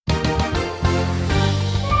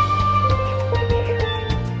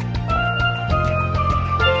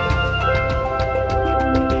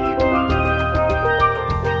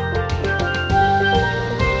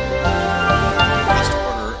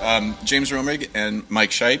James Romig and Mike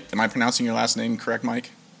Scheidt. Am I pronouncing your last name correct,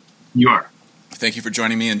 Mike? You are. Thank you for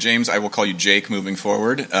joining me. And James, I will call you Jake moving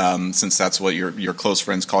forward, since that's what your close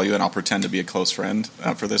friends call you, and I'll pretend to be a close friend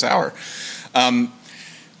for this hour.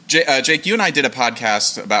 Jake, you and I did a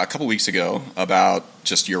podcast about a couple weeks ago about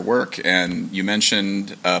just your work, and you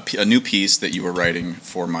mentioned a new piece that you were writing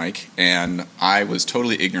for Mike, and I was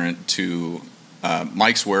totally ignorant to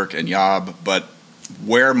Mike's work and Yob, but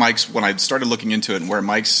when I started looking into it and where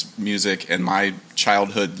Mike's music and my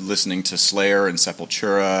childhood listening to Slayer and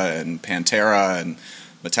Sepultura and Pantera and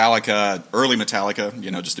Metallica, early Metallica,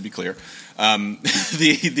 just to be clear, I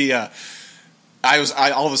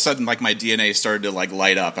all of a sudden, like, my DNA started to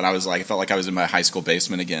light up, and I felt like I was in my high school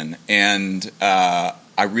basement again, and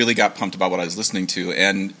I really got pumped about what I was listening to.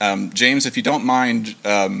 And James, if you don't mind,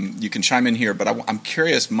 you can chime in here, but I'm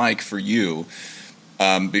curious, Mike, for you,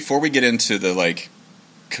 before we get into the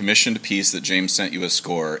commissioned piece that James sent you a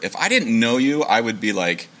score, if I didn't know you, I would be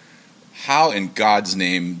like, how in God's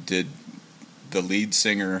name did the lead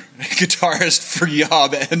singer, guitarist for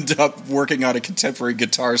Yob end up working on a contemporary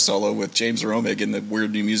guitar solo with James Romig in the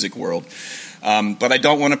weird new music world? But I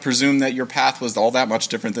don't want to presume that your path was all that much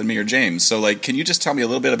different than me or James. So, can you just tell me a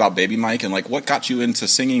little bit about Baby Mike and what got you into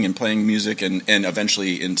singing and playing music and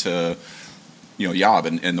eventually into Yob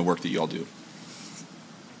and the work that you all do?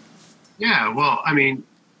 Yeah, well, I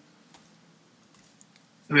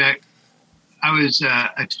was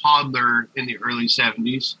a toddler in the early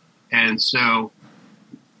 70s. And so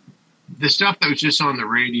the stuff that was just on the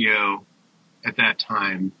radio at that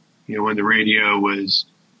time, when the radio was,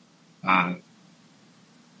 I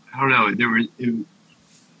don't know,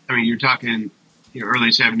 you're talking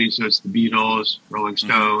early 70s, so it's the Beatles, Rolling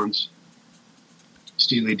Stones,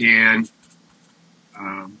 Steely Dan.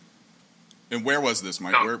 And where was this,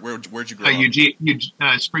 Mike? Where'd you grow up? Eugene,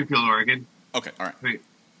 Springfield, Oregon. Okay, all right.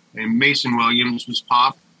 And Mason Williams was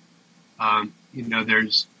pop.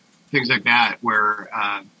 There's things like that where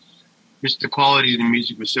just the quality of the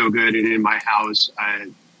music was so good, and in my house,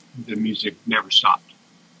 the music never stopped.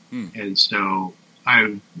 And so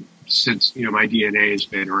since my DNA has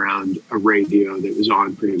been around a radio that was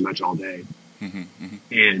on pretty much all day.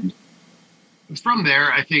 And from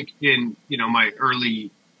there, I think in my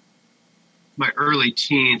early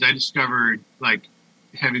teens, I discovered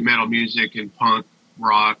heavy metal music and punk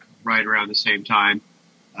rock right around the same time.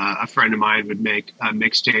 A friend of mine would make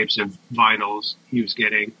mixtapes of vinyls he was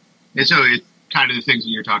getting. And so it's kind of the things that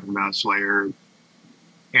you're talking about, Slayer,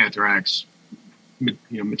 Anthrax,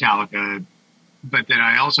 Metallica. But then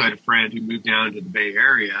I also had a friend who moved down to the Bay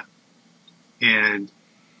Area, and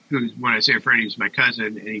when I say a friend, he was my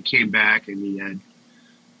cousin, and he came back and he had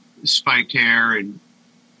spiked hair and,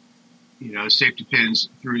 safety pins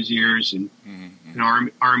through his ears and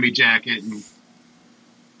an army jacket and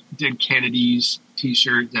Dead Kennedys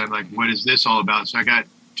t-shirt. And I'm like, what is this all about? So I got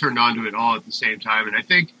turned on to it all at the same time. And I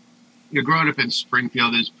think, growing up in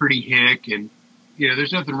Springfield is pretty hick, and,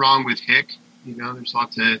 there's nothing wrong with hick. There's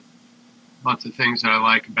lots of things that I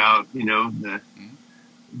like about, that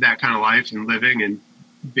kind of life and living and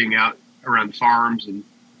being out around farms and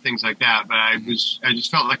things like that. But I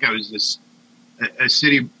just felt like I was a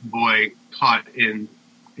city boy caught in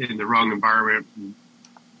the wrong environment.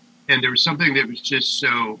 And there was something that was just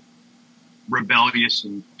so rebellious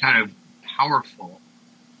and kind of powerful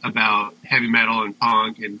about heavy metal and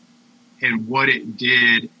punk and what it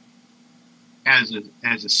did as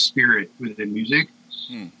a spirit within music.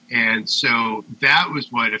 And so that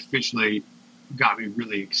was what officially got me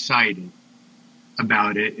really excited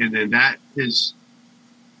about it. And then that has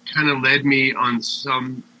kind of led me on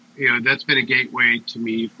some, that's been a gateway to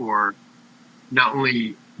me for not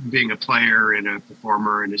only being a player and a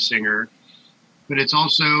performer and a singer, but it's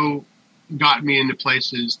also got me into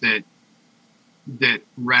places that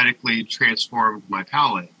radically transformed my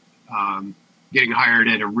palette. Getting hired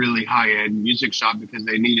at a really high-end music shop because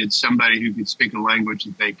they needed somebody who could speak a language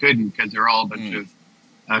that they couldn't, because they're all a bunch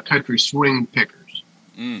of country swing pickers.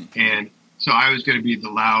 And so I was going to be the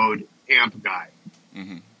loud amp guy.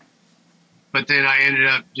 But then I ended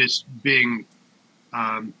up just being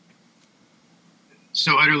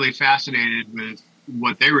so utterly fascinated with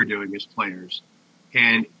what they were doing as players.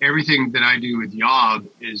 And everything that I do with Yob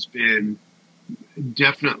has been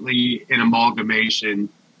definitely an amalgamation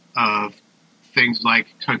of things like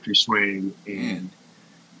country swing and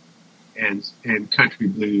country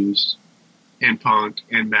blues and punk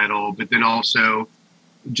and metal, but then also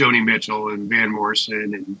Joni Mitchell and Van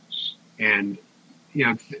Morrison and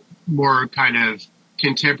more kind of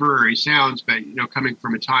contemporary sounds, but coming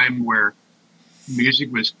from a time where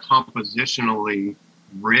music was compositionally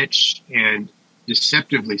rich and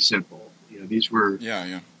deceptively simple. these were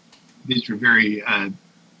very,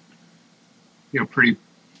 pretty,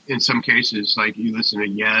 in some cases, like you listen to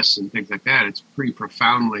Yes and things like that, it's pretty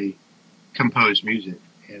profoundly composed music.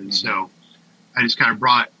 And so I just kind of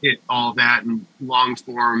brought all that in long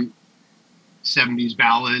form 70s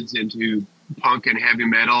ballads into punk and heavy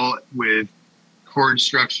metal with chord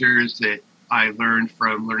structures that I learned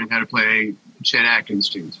from learning how to play Chet Atkins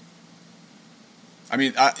tunes. I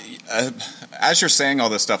mean, as you're saying all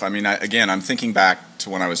this stuff, I mean, I'm thinking back to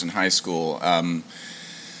when I was in high school.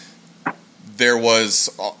 There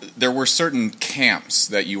were certain camps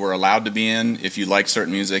that you were allowed to be in if you liked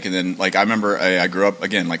certain music, and then like I remember I grew up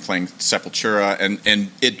again like playing Sepultura,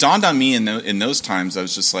 and it dawned on me in those times I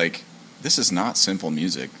was just like, this is not simple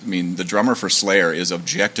music. I mean, the drummer for Slayer is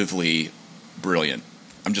objectively brilliant.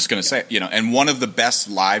 I'm just going to say, and one of the best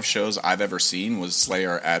live shows I've ever seen was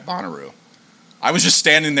Slayer at Bonnaroo. I was just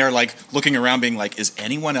standing there, like, looking around being like, is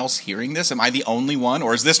anyone else hearing this? Am I the only one?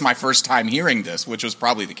 Or is this my first time hearing this? Which was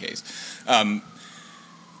probably the case.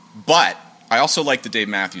 But I also liked the Dave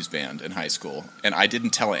Matthews Band in high school, and I didn't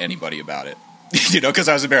tell anybody about it. Because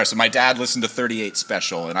I was embarrassed. And my dad listened to 38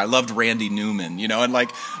 Special, and I loved Randy Newman, and, like,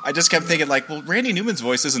 I just kept thinking, like, well, Randy Newman's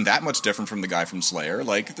voice isn't that much different from the guy from Slayer.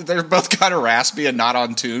 Like, they're both kind of raspy and not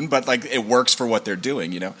on tune, but, like, it works for what they're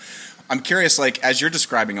doing, I'm curious, like, as you're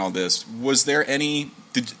describing all this, was there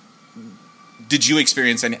did you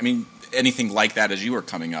experience anything like that as you were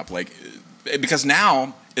coming up? Like, because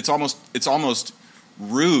now it's almost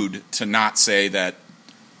rude to not say that,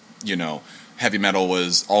 heavy metal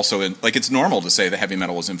was also like, it's normal to say that heavy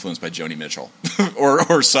metal was influenced by Joni Mitchell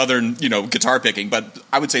or Southern, guitar picking. But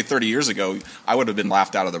I would say 30 years ago, I would have been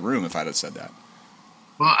laughed out of the room if I'd have said that.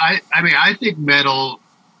 Well, I think metal,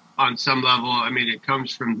 on some level, it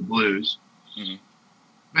comes from the blues,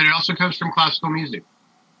 but it also comes from classical music.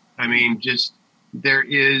 There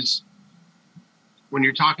is, when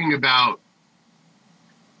you're talking about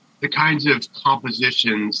the kinds of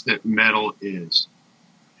compositions that metal is,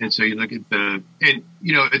 and so you look at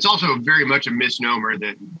it's also very much a misnomer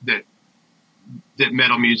that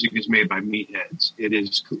metal music is made by meatheads. It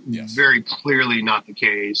is very clearly not the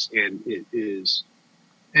case, and it is.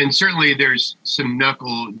 And certainly there's some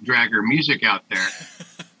knuckle dragger music out there,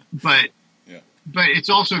 but it's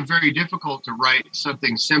also very difficult to write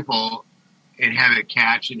something simple and have it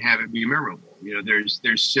catch and have it be memorable. There's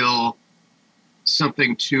still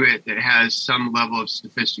something to it that has some level of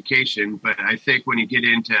sophistication, but I think when you get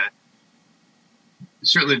into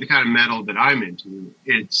certainly the kind of metal that I'm into,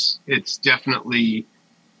 it's definitely,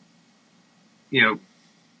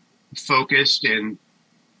 focused, and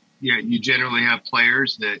you generally have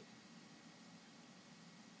players that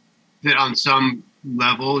on some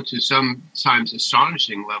level, to sometimes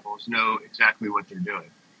astonishing levels, know exactly what they're doing.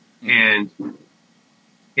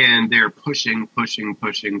 And they're pushing, and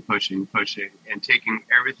taking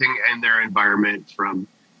everything in their environment from,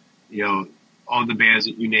 all the bands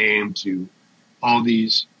that you name to all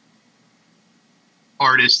these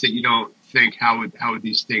artists that you don't think how would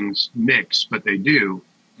these things mix, but they do.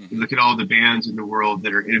 You look at all the bands in the world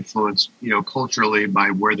that are influenced, culturally by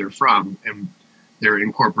where they're from, and they're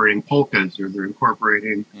incorporating polkas, or they're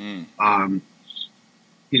incorporating,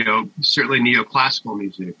 certainly neoclassical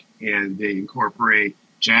music, and they incorporate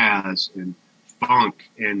jazz and funk,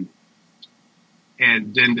 and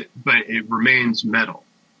then, but it remains metal.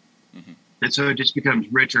 And so it just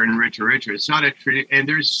becomes richer and richer, richer. It's not and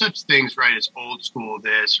there's such things, right, as old school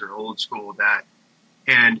this or old school that.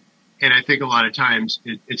 And I think a lot of times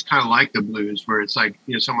it's kind of like the blues, where it's like,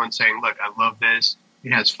 someone saying, look, I love this.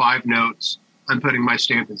 It has 5 notes. I'm putting my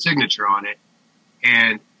stamp and signature on it.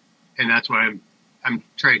 And that's why I'm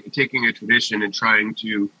taking a tradition and trying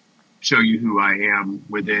to show you who I am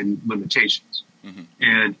within limitations.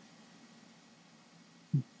 And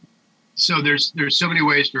so there's so many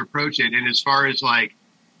ways to approach it. And as far as like,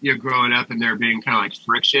 growing up and there being kind of like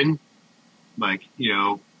friction, like,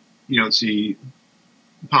 you don't see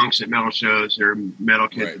punks at metal shows or metal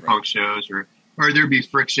kids at punk shows, or there'd be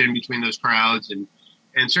friction between those crowds. And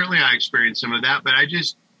certainly I experienced some of that, but I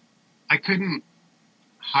couldn't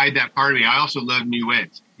hide that part of me. I also love new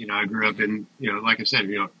wave. I grew up in, like I said,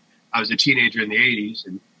 I was a teenager in the 80s,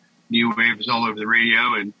 and new wave was all over the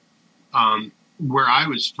radio. And where I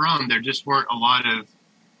was from, there just weren't a lot of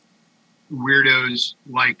weirdos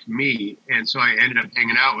like me. And so I ended up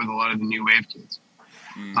hanging out with a lot of the new wave kids.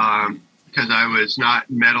 Because I was not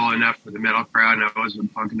metal enough for the metal crowd, and I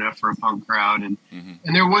wasn't punk enough for a punk crowd, and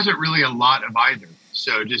there wasn't really a lot of either.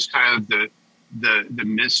 So just kind of the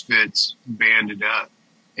misfits banded up,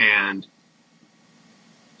 and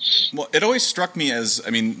Well, it always struck me as, I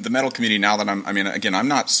mean, the metal community, now that I'm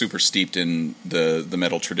not super steeped in the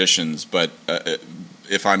metal traditions, but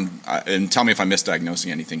if I'm, and tell me if I'm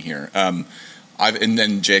misdiagnosing anything here. And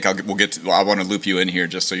then Jake, I want to loop you in here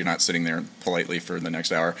just so you're not sitting there politely for the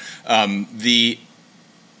next hour. The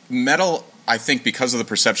metal, I think, because of the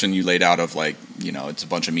perception you laid out of, like, you know, it's a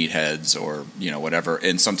bunch of meatheads or, you know, whatever,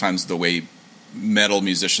 and sometimes the way metal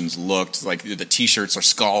musicians looked, like the t-shirts are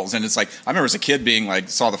skulls, and it's like, I remember as a kid being like,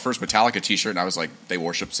 saw the first Metallica t-shirt and I was like, they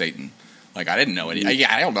worship Satan. Like, I didn't know any.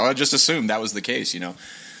 I don't know, I just assumed that was the case, you know.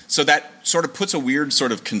 So that sort of puts a weird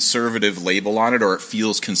sort of conservative label on it, or it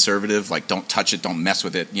feels conservative, like don't touch it, don't mess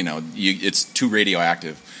with it, you know, it's too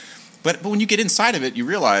radioactive. But when you get inside of it, you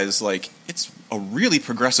realize, like, it's a really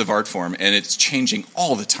progressive art form, and it's changing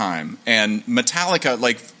all the time. And Metallica,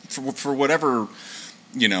 like, for whatever,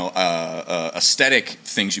 you know, aesthetic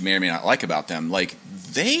things you may or may not like about them, like,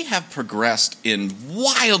 they have progressed in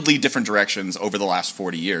wildly different directions over the last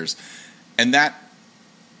 40 years. And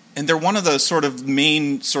they're one of the sort of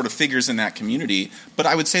main sort of figures in that community. But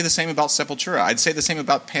I would say the same about Sepultura. I'd say the same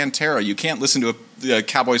about Pantera. You can't listen to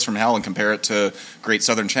Cowboys from Hell and compare it to Great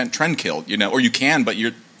Southern Trendkill, you know, or you can, but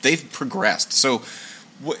they've progressed. So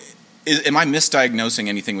am I misdiagnosing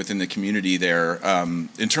anything within the community there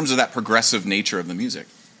in terms of that progressive nature of the music?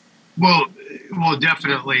 Well,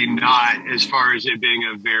 definitely not, as far as it being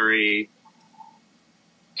a very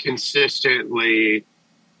consistently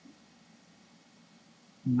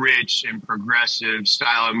rich and progressive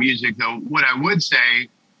style of music. Though what I would say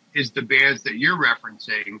is the bands that you're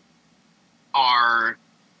referencing are,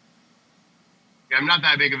 I'm not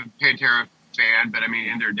that big of a Pantera fan, but I mean,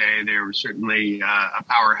 in their day, they were certainly a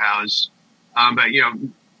powerhouse. But, you know,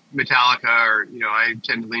 Metallica, or, you know, I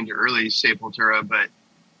tend to lean to early Sepultura,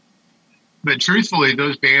 but truthfully,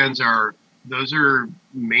 those are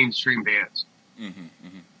mainstream bands. Mm-hmm,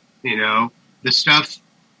 mm-hmm. You know, the stuff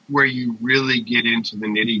where you really get into the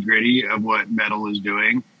nitty gritty of what metal is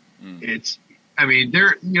doing. There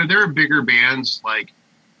are bigger bands like,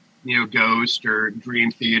 you know, Ghost or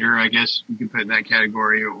Dream Theater, I guess you could put in that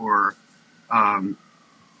category, or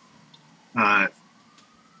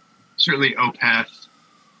certainly Opeth,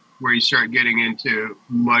 where you start getting into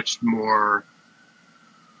much more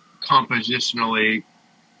compositionally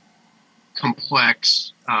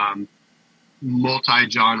complex,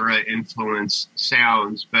 multi-genre influence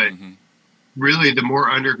sounds. But really, the more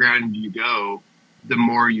underground you go, the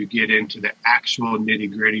more you get into the actual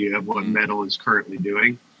nitty-gritty of what metal is currently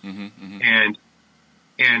doing. And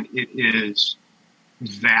it is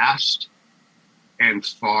vast and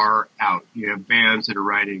far out. You have bands that are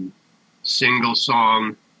writing single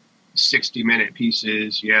song 60-minute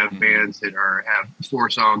pieces. You have bands that have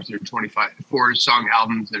 4 songs that are 4-song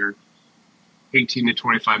albums that are 18 to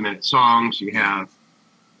 25-minute songs. You have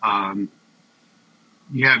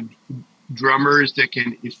drummers that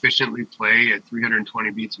can efficiently play at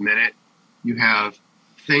 320 beats a minute. You have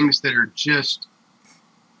things that are just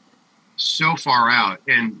so far out,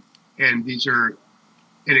 and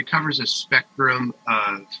it covers a spectrum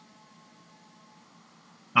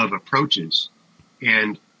of approaches,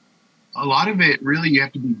 and a lot of it really you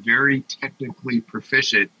have to be very technically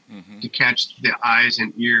proficient to catch the eyes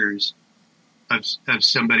and ears of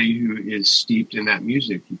somebody who is steeped in that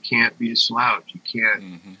music. You can't be a slouch. You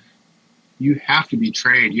can't. You have to be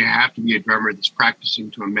trained. You have to be a drummer that's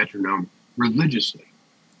practicing to a metronome religiously.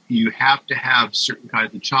 You have to have certain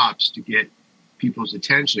kinds of chops to get people's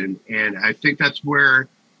attention. And I think that's where,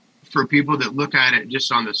 for people that look at it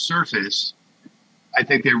just on the surface, I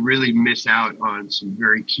think they really miss out on some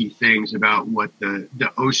very key things about what the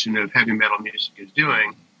ocean of heavy metal music is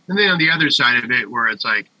doing. And then on the other side of it, where it's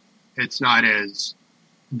like, it's not as,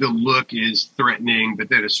 the look is threatening, but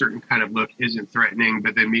then a certain kind of look isn't threatening.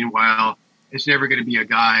 But then meanwhile, it's never going to be a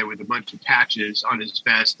guy with a bunch of patches on his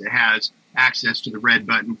vest that has access to the red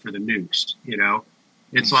button for the nukes. You know,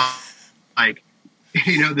 it's like,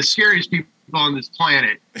 you know, the scariest people on this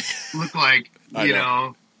planet look like, you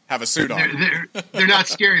know, have a suit on. They're not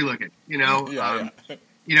scary looking, you know.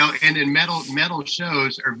 You know, and then metal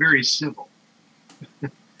shows are very civil.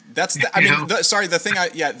 That's the thing.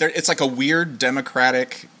 It's like a weird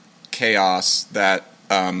democratic chaos that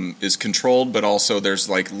is controlled, but also there's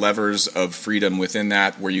like levers of freedom within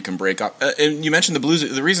that where you can break up. And you mentioned the blues.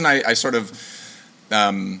 The reason I sort of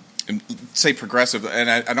say progressive, and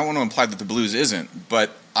I don't want to imply that the blues isn't,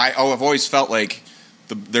 but I've always felt like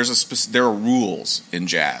there are rules in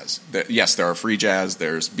jazz. Yes, there are free jazz.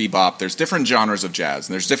 There's bebop. There's different genres of jazz.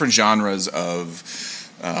 And there's different genres of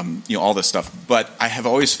all this stuff. But I have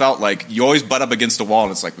always felt like you always butt up against a wall,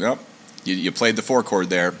 and it's like, well, You played the 4 chord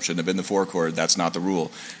there. Shouldn't have been the 4 chord. That's not the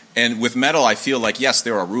rule. And with metal, I feel like, yes,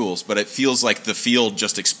 there are rules, but it feels like the field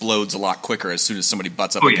just explodes a lot quicker as soon as somebody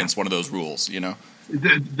butts up against one of those rules, you know?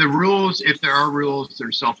 The rules, if there are rules,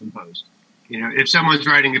 they're self-imposed. You know, if someone's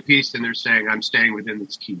writing a piece and they're saying, I'm staying within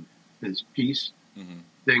this key, this piece,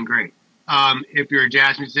 then great. If you're a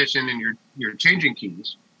jazz musician and you're changing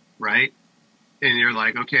keys, right? And you're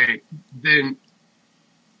like, okay, then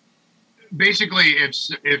basically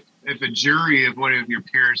if a jury of one of your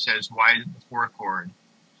peers says, why is it the 4 chord?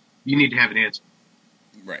 You need to have an answer.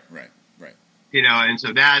 Right. You know, and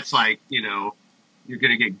so that's like, you know, you're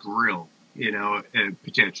going to get grilled, you know,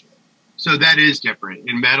 potentially. So that is different.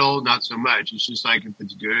 In metal, not so much. It's just like, if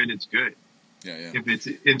it's good, it's good. Yeah. If it's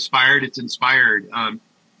inspired, it's inspired.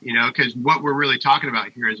 You know, because what we're really talking about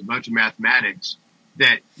here is a bunch of mathematics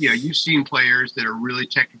that, you know, you've seen players that are really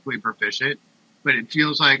technically proficient, but it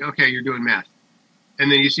feels like, okay, you're doing math.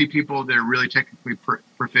 And then you see people that are really technically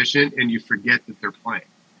proficient and you forget that they're playing.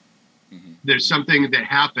 There's something that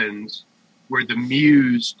happens where the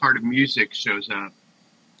muse part of music shows up,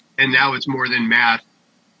 and now it's more than math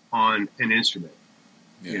on an instrument.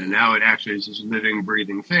 You know, now it actually is this living,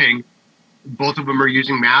 breathing thing. Both of them are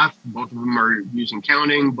using math. Both of them are using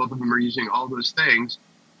counting. Both of them are using all those things.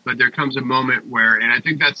 But there comes a moment where, and I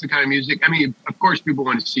think that's the kind of music. I mean, of course, people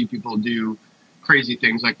want to see people do crazy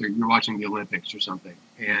things like you're watching the Olympics or something.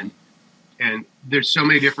 And there's so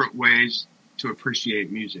many different ways to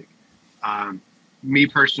appreciate music. Me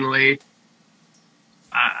personally,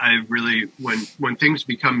 I really, when things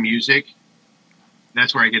become music,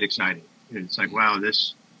 that's where I get excited. It's like, wow,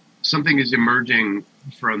 something is emerging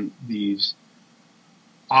from these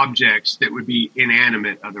objects that would be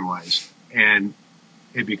inanimate otherwise, and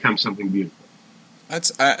it becomes something beautiful.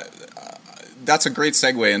 That's a great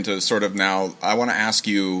segue into sort of now. I want to ask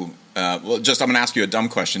you. I'm going to ask you a dumb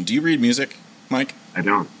question. Do you read music, Mike? I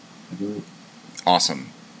don't. Awesome.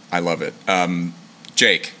 I love it.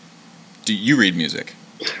 Jake, do you read music?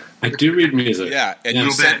 I do read music. Yeah, and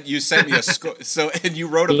you sent me a score. And you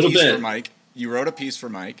wrote a piece for Mike. You wrote a piece for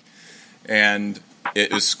Mike, and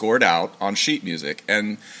it was scored out on sheet music.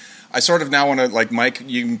 And I sort of now want to, like, Mike,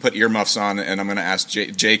 you can put earmuffs on, and I'm going to ask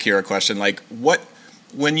Jake here a question. Like,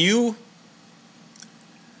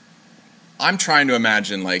 I'm trying to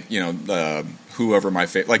imagine, like, you know, whoever my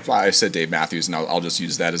favorite, like I said, Dave Matthews, and I'll just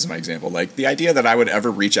use that as my example. Like, the idea that I would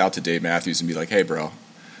ever reach out to Dave Matthews and be like, hey, bro,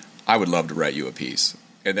 I would love to write you a piece.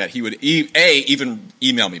 And that he would, even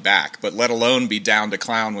email me back, but let alone be down to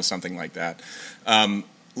clown with something like that.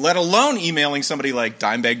 Let alone emailing somebody like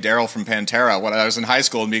Dimebag Darrell from Pantera when I was in high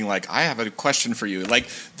school and being like, I have a question for you. Like,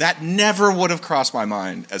 that never would have crossed my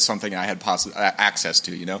mind as something I had access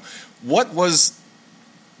to, you know?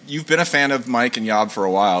 You've been a fan of Mike and Yob for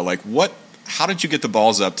a while. Like, how did you get the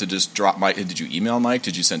balls up to just drop Mike? Did you email Mike?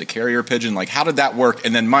 Did you send a carrier pigeon? Like, how did that work?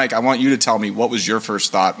 And then, Mike, I want you to tell me, what was your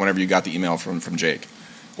first thought whenever you got the email from Jake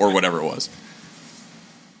or whatever it was?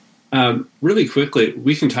 Really quickly,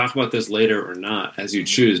 we can talk about this later or not, as you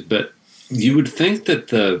choose, but you would think that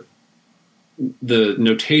the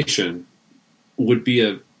notation would be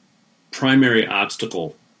a primary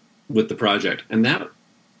obstacle with the project. And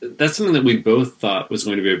that's something that we both thought was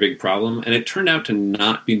going to be a big problem, and it turned out to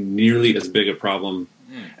not be nearly as big a problem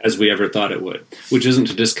as we ever thought it would, which isn't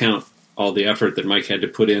to discount all the effort that Mike had to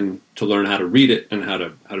put in to learn how to read it and how to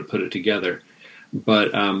put it together.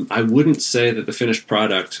 But I wouldn't say that the finished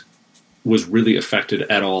product was really affected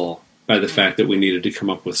at all by the fact that we needed to come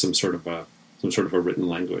up with some sort of a written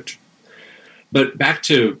language. But back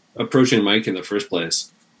to approaching Mike in the first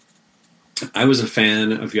place, I was a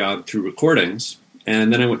fan of Yob through recordings,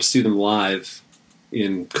 and then I went to see them live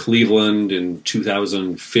in Cleveland in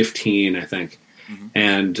 2015, I think. Mm-hmm.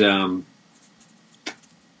 And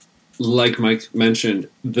like Mike mentioned,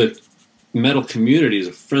 the metal community is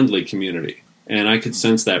a friendly community, and I could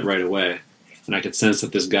sense that right away. And I could sense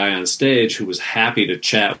that this guy on stage who was happy to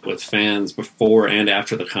chat with fans before and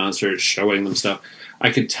after the concert, showing them stuff,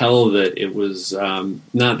 I could tell that it was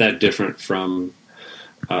not that different from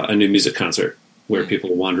a new music concert where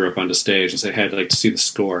people wander up onto stage and say, hey, I'd like to see the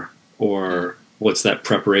score, or what's that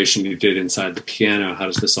preparation you did inside the piano? How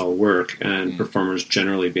does this all work? And performers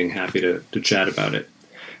generally being happy to chat about it.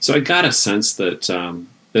 So I got a sense that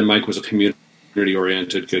Mike was a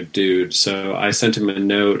community-oriented good dude. So I sent him a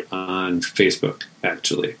note on Facebook,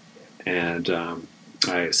 actually. And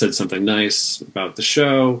I said something nice about the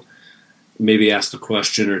show, maybe asked a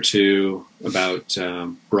question or two about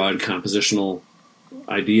broad compositional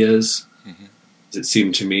ideas. Mm-hmm. it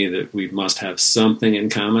seemed to me that we must have something in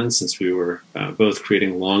common, since we were both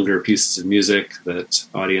creating longer pieces of music that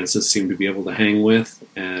audiences seemed to be able to hang with.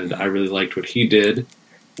 And I really liked what he did.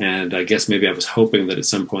 And I guess maybe I was hoping that at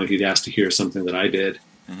some point he'd ask to hear something that I did.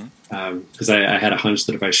 Because I had a hunch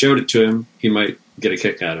that if I showed it to him, he might get a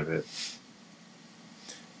kick out of it.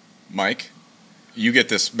 Mike, you get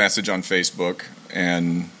this message on Facebook,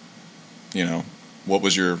 and what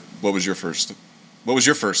was your first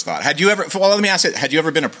thought? Had you ever? Well, let me ask it. Had you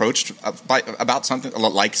ever been approached about something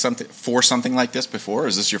for something like this before? Or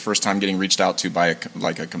is this your first time getting reached out to by a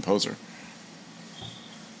composer?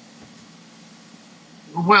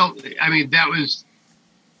 Well, I mean, that was.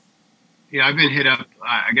 Yeah, I've been hit up,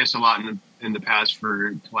 I guess, a lot in the past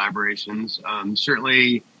for collaborations.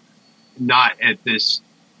 Certainly not at this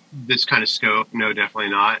kind of scope. No, definitely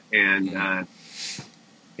not. And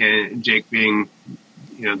Jake being,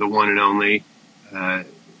 the one and only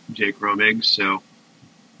Jake Romig. So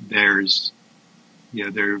there's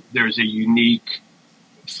a unique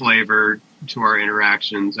flavor to our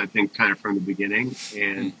interactions, I think, kind of from the beginning.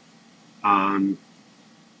 And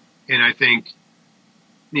I think,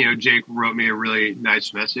 Jake wrote me a really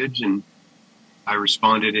nice message, and I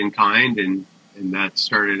responded in kind, and that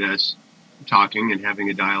started us talking and having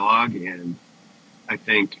a dialogue. And I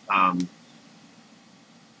think I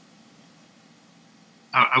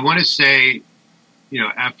want to say,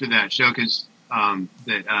 after that show, because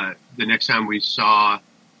that the next time we saw,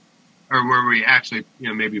 or where we actually,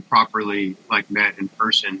 maybe properly met in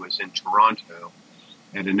person, was in Toronto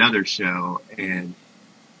at another show, and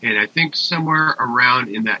I think somewhere around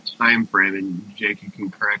in that time frame, and Jake, you can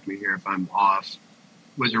correct me here if I'm off,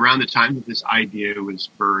 was around the time that this idea was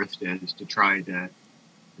birthed as to try to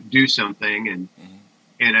do something.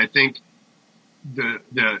 And I think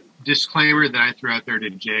the disclaimer that I threw out there to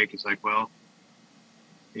Jake is well,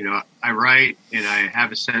 I write and I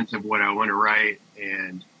have a sense of what I want to write,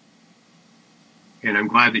 and I'm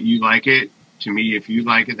glad that you like it. To me, if you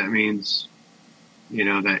like it, that means,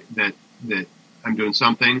 that I'm doing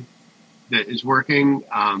something that is working.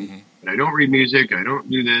 But I don't read music. I don't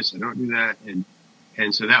do this. I don't do that.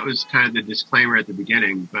 And so that was kind of the disclaimer at the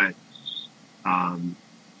beginning. But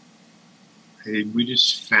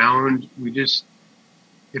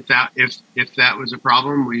if that was a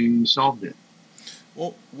problem, we solved it.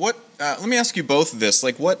 Well, let me ask you both this.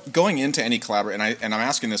 What going into any collaboration, and I'm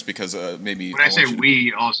asking this because maybe when I say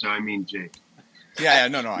we, also I mean Jake. Yeah,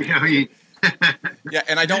 no. Yeah,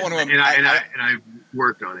 and I don't want to. And I've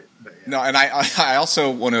worked on it. But yeah. No, and I also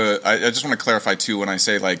want to. I just want to clarify too. When I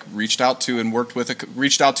say reached out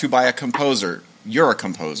to by a composer, you're a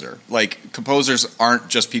composer. Composers aren't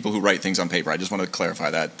just people who write things on paper. I just want to clarify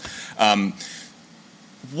that.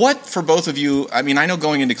 What for both of you? I mean, I know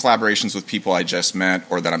going into collaborations with people I just met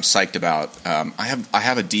or that I'm psyched about. I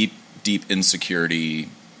have a deep insecurity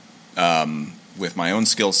with my own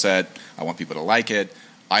skill set. I want people to like it.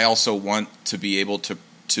 I also want to be able to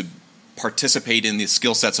participate in the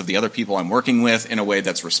skill sets of the other people I'm working with in a way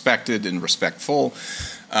that's respected and respectful.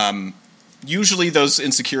 Usually those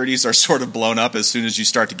insecurities are sort of blown up as soon as you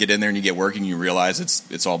start to get in there and you get working. You realize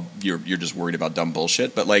it's all you're just worried about dumb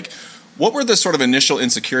bullshit. But what were the sort of initial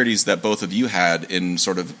insecurities that both of you had in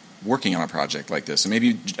sort of working on a project like this? And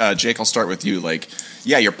maybe Jake, I'll start with you.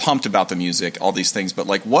 Yeah, you're pumped about the music, all these things, but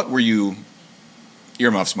what were you?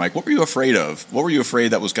 Earmuffs, Mike. What were you afraid of? What were you afraid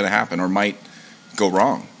that was going to happen or might go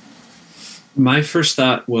wrong? My first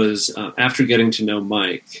thought was after getting to know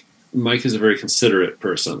Mike is a very considerate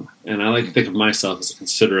person, and I like to think of myself as a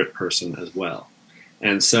considerate person as well.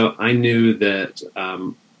 And so I knew that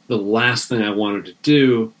the last thing I wanted to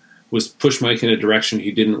do was push Mike in a direction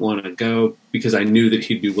he didn't want to go, because I knew that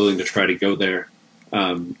he'd be willing to try to go there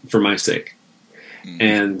for my sake.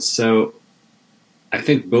 And so I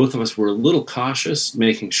think both of us were a little cautious,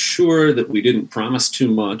 making sure that we didn't promise too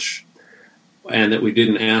much and that we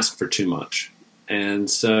didn't ask for too much. And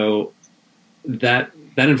so that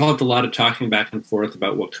involved a lot of talking back and forth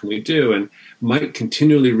about what can we do. And Mike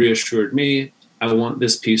continually reassured me, I want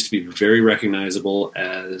this piece to be very recognizable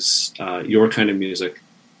as your kind of music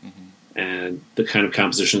and the kind of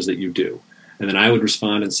compositions that you do. And then I would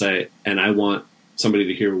respond and say, and I want somebody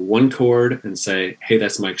to hear one chord and say, hey,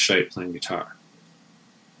 that's Mike Scheidt playing guitar.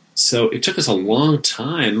 So it took us a long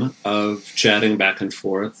time of chatting back and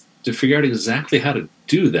forth to figure out exactly how to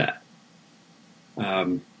do that.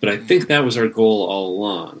 But I think that was our goal all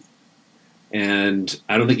along. And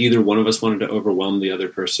I don't think either one of us wanted to overwhelm the other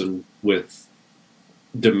person with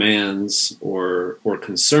demands or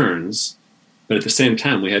concerns. But at the same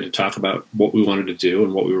time, we had to talk about what we wanted to do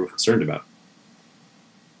and what we were concerned about.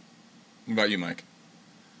 What about you, Mike?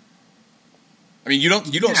 I mean, you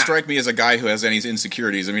don't strike me as a guy who has any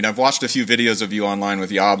insecurities. I mean, I've watched a few videos of you online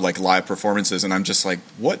with Yob, like live performances, and I'm just like,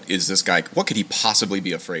 what is this guy? What could he possibly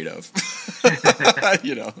be afraid of?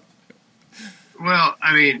 You know. Well,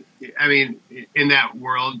 I mean, in that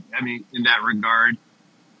world, in that regard,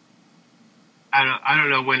 I don't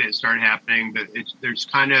know when it started happening, but there's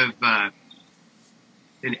kind of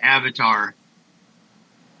an avatar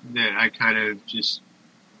that I kind of just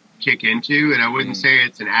kick into, and I wouldn't say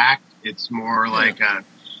it's an act. It's more like a,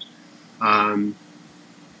 when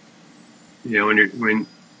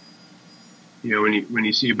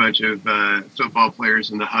you see a bunch of football players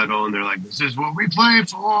in the huddle and they're like, "This is what we play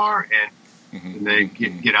for," and they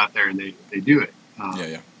get out there and they do it.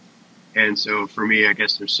 And so for me, I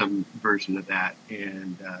guess there's some version of that,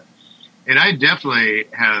 and I definitely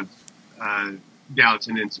have doubts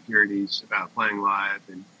and insecurities about playing live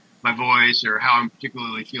and my voice or how I'm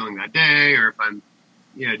particularly feeling that day, or if I'm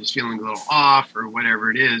just feeling a little off or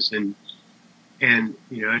whatever it is. And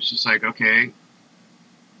it's just like, okay,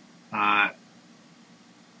 that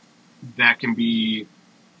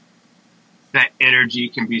energy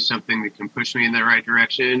can be something that can push me in the right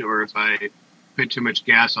direction, or if I put too much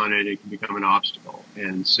gas on it, it can become an obstacle.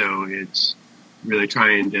 And so it's really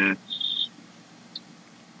trying to,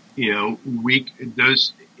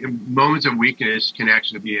 those moments of weakness can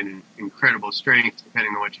actually be an incredible strength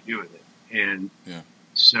depending on what you do with it. And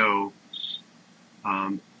so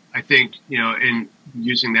I think, in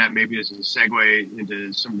using that maybe as a segue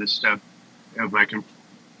into some of this stuff of my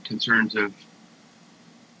concerns of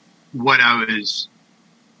what I was,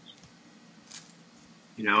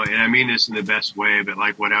 and I mean this in the best way, but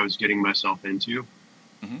like what I was getting myself into,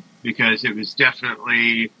 because it was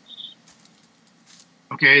definitely,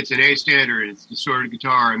 okay, it's an A standard, it's distorted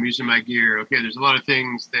guitar, I'm using my gear. Okay, there's a lot of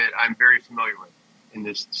things that I'm very familiar with in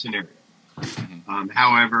this scenario.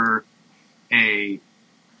 However, a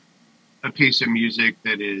piece of music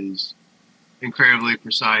that is incredibly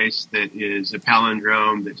precise, that is a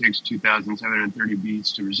palindrome, that takes 2,730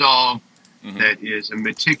 beats to resolve, that is a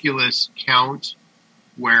meticulous count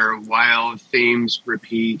where while themes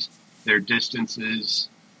repeat, their distances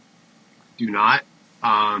do not,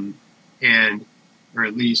 or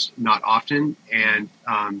at least not often. And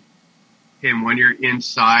when you're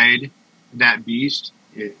inside that beast,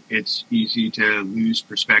 it's easy to lose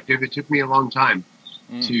perspective. It took me a long time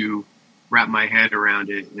to wrap my head around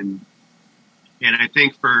it. And I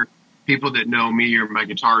think for people that know me or my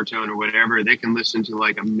guitar tone or whatever, they can listen to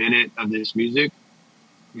like a minute of this music.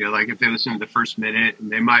 Like if they listen to the first minute, and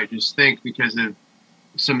they might just think, because of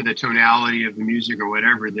some of the tonality of the music or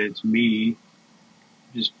whatever, that it's me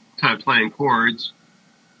just kind of playing chords.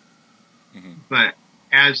 But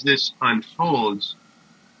as this unfolds,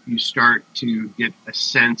 you start to get a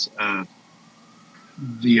sense of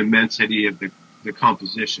the immensity of the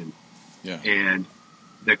composition and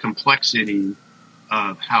the complexity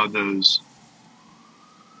of how those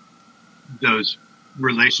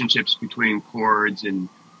relationships between chords and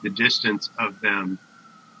the distance of them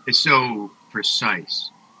is so precise.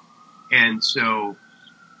 And so,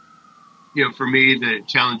 for me, the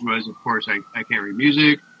challenge was, of course, I can't read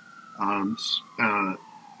music.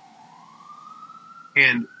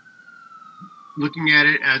 And looking at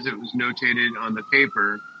it as it was notated on the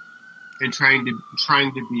paper and trying to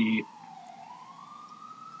be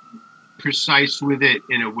precise with it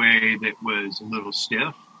in a way that was a little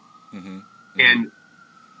stiff, and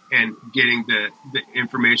getting the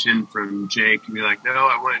information from Jake to be like, no,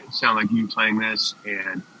 I want it to sound like you playing this,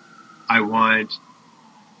 and I want,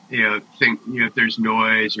 if there's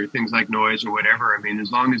noise or things like noise or whatever, I mean,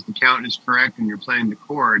 as long as the count is correct and you're playing the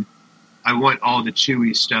chord, I want all the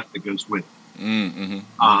chewy stuff that goes with it.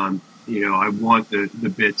 I want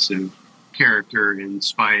the bits of character and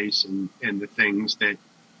spice and the things that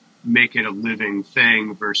make it a living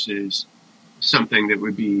thing versus something that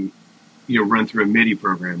would be, run through a MIDI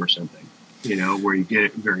program or something, where you get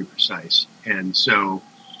it very precise. And so,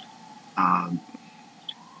 but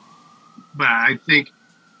I think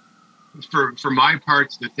for my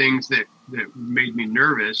parts, the things that made me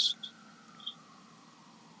nervous,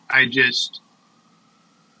 I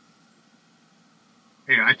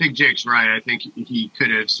think Jake's right. I think he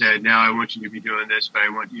could have said, now I want you to be doing this, but I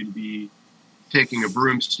want you to be taking a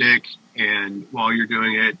broomstick and while you're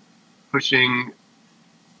doing it, pushing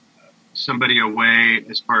somebody away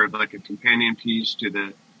as part of like a companion piece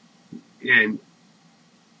and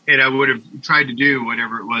I would have tried to do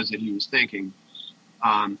whatever it was that he was thinking.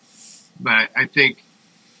 But I think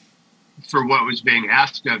for what was being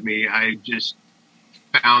asked of me, I just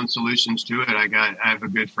found solutions to it. I have a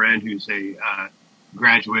good friend who's a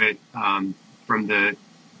graduate from the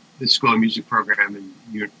the School of Music program in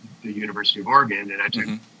the University of Oregon, and I took.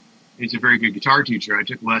 Mm-hmm. He's a very good guitar teacher. I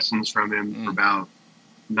took lessons from him for about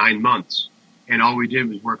 9 months, and all we did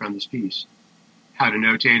was work on this piece, how to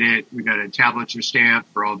notate it. We got a tablature stamp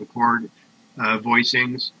for all the chord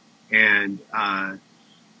voicings, and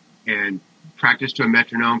practiced to a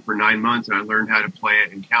metronome for 9 months, and I learned how to play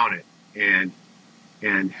it and count it,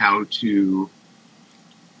 and how to,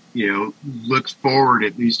 look forward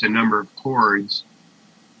at least a number of chords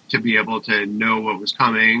to be able to know what was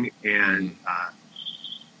coming, and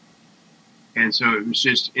so it was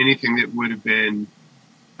just anything that would have been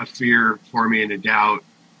a fear for me and a doubt.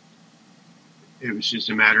 It was just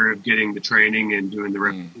a matter of getting the training and doing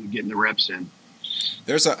getting the reps in.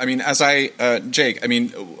 There's Jake,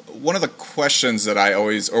 one of the questions that I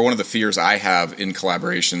always, or one of the fears I have in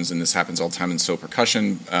collaborations, and this happens all the time in solo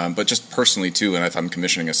percussion, but just personally too, and if I'm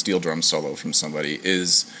commissioning a steel drum solo from somebody,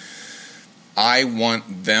 is I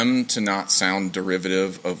want them to not sound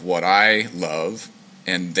derivative of what I love,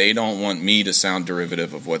 and they don't want me to sound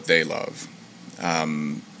derivative of what they love.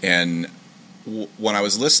 And when I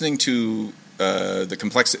was listening to the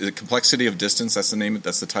complexity of distance, that's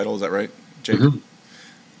the title, is that right, Jake? Mm-hmm.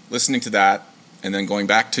 Listening to that, and then going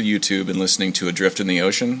back to YouTube and listening to Adrift in the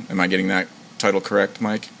Ocean. Am I getting that title correct,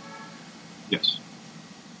 Mike? Yes.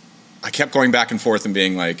 I kept going back and forth and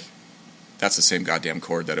being like, that's the same goddamn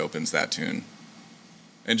chord that opens that tune.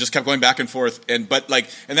 And just kept going back and forth, and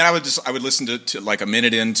then I would listen to like a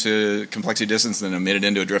minute into Complexity of Distance, and then a minute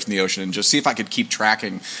into Adrift in the Ocean, and just see if I could keep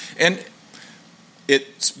tracking. And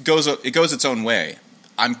it goes its own way.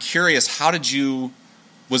 I'm curious,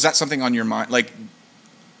 was that something on your mind? Like,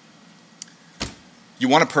 you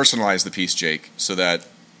want to personalize the piece, Jake, so that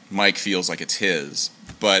Mike feels like it's his,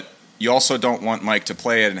 but you also don't want Mike to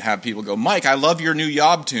play it and have people go, Mike, I love your new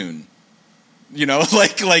Yob tune.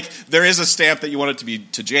 Like there is a stamp that you want it to be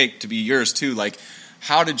to Jake, to be yours too. Like,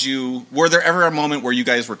 were there ever a moment where you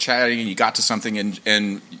guys were chatting and you got to something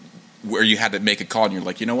and where you had to make a call and you're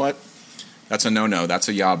like, you know what? That's a no-no. That's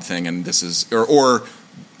a Yob thing, and this is, or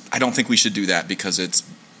I don't think we should do that because it's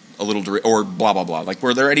a little, or blah, blah, blah. Like,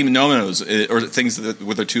 were there any no-nos or things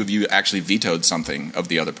where the two of you actually vetoed something of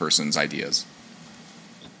the other person's ideas?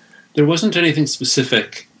 There wasn't anything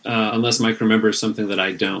specific, unless Mike remembers something that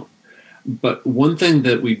I don't. But one thing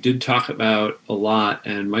that we did talk about a lot,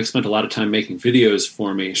 and Mike spent a lot of time making videos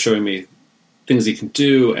for me, showing me things he can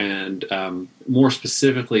do, and more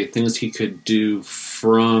specifically, things he could do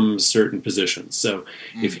from certain positions. So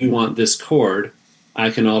if you want this chord, I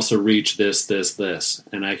can also reach this,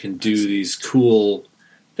 and I can do these cool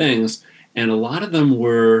things. And a lot of them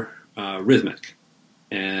were rhythmic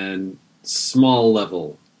and small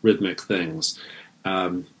level rhythmic things.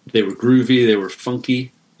 They were groovy, they were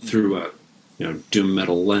funky through a doom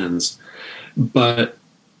metal lens. But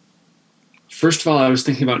first of all, I was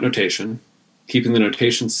thinking about notation, keeping the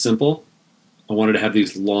notation simple. I wanted to have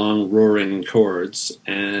these long roaring chords,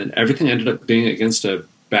 and everything ended up being against a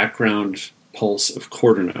background pulse of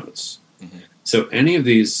quarter notes. Mm-hmm. So any of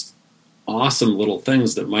these awesome little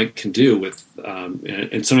things that Mike can do with,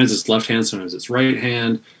 and sometimes it's left hand, sometimes it's right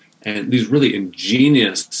hand, and these really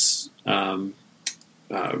ingenious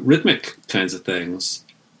rhythmic kinds of things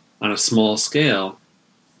on a small scale,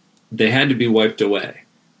 they had to be wiped away.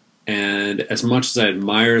 And as much as I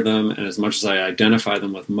admire them and as much as I identify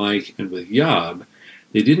them with Mike and with Yob,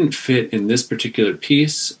 they didn't fit in this particular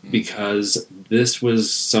piece because this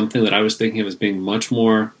was something that I was thinking of as being much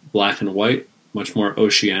more black and white, much more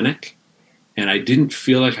oceanic, and I didn't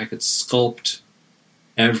feel like I could sculpt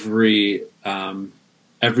every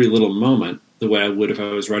little moment the way I would if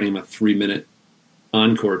I was writing him a 3-minute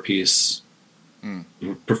encore piece,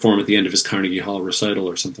 perform at the end of his Carnegie Hall recital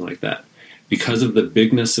or something like that. Because of the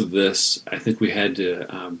bigness of this, I think we had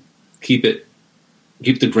to keep the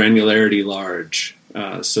granularity large,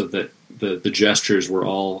 so that the gestures were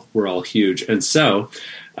all huge, and so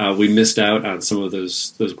we missed out on some of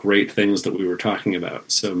those great things that we were talking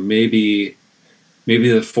about. So maybe the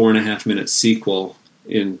 4.5-minute sequel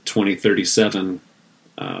in 2037,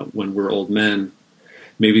 when we're old men,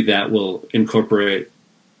 maybe that will incorporate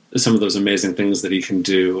some of those amazing things that he can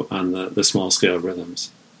do on the small scale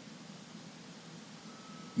rhythms.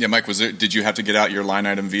 Yeah, Mike, did you have to get out your line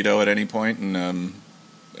item veto at any point and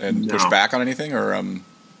No. push back on anything, or?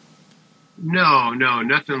 No,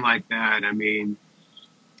 nothing like that. I mean,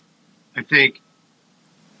 I think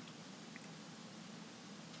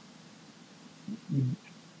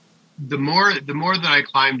the more that I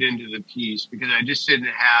climbed into the piece, because I just didn't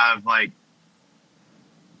have I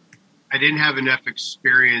didn't have enough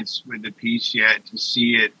experience with the piece yet to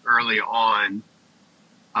see it early on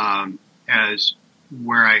as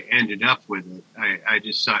where I ended up with it. I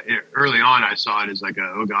just saw it early on. I saw it as like,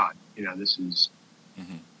 oh God, this is.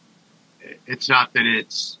 Mm-hmm. It's not that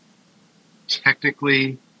it's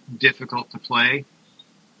technically difficult to play,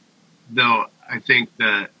 though. I think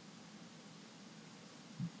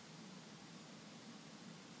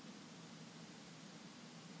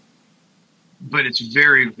but it's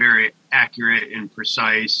very, very accurate and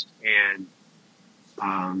precise, and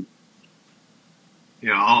I'll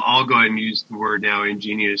go ahead and use the word now,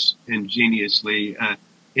 ingeniously,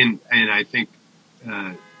 and I think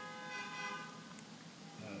a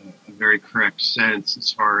very correct sense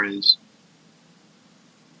as far as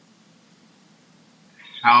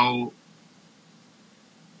how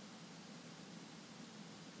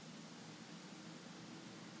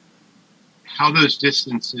those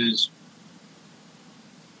distances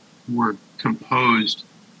were composed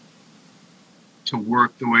to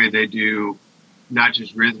work the way they do, not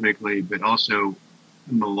just rhythmically, but also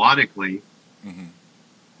melodically. Mm-hmm.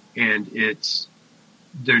 And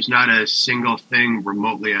there's not a single thing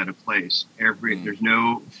remotely out of place. There's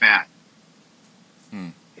no fat.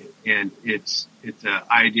 Mm. And it's an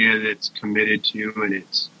idea that's committed to, and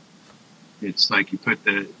it's like you put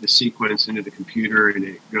the sequence into the computer and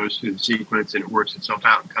it goes through the sequence and it works itself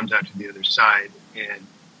out and comes out to the other side.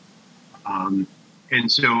 And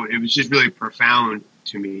so it was just really profound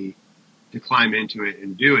to me to climb into it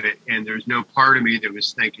and do it. And there's no part of me that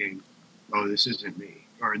was thinking, oh, this isn't me,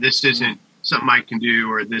 or this isn't something I can do,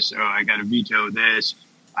 or this, oh, I got to veto this.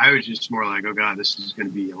 I was just more like, oh God, this is going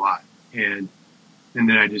to be a lot. And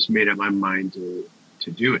then I just made up my mind to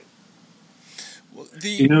do it. Well,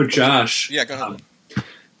 Josh. Yeah, go ahead.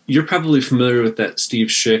 You're probably familiar with that Steve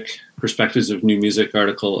Schick Perspectives of New Music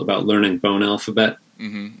article about learning bone alphabet,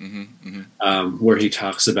 where he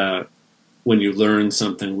talks about when you learn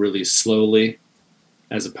something really slowly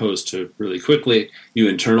as opposed to really quickly, you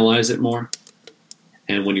internalize it more.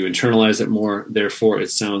 And when you internalize it more, therefore, it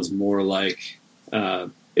sounds more like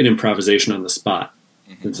an improvisation on the spot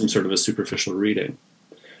than some sort of a superficial reading.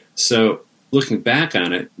 So looking back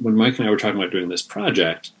on it, when Mike and I were talking about doing this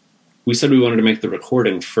project, we said we wanted to make the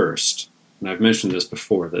recording first. And I've mentioned this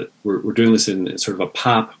before, that we're doing this in sort of a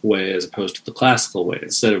pop way as opposed to the classical way.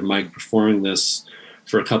 Instead of Mike performing this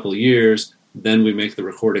for a couple of years, then we make the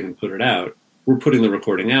recording and put it out. We're putting the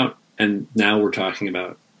recording out, and now we're talking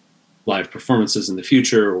about live performances in the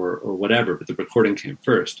future or whatever, but the recording came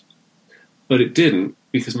first. But it didn't,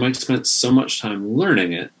 because Mike spent so much time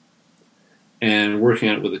learning it and working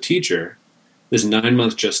on it with a teacher. This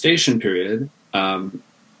 9-month gestation period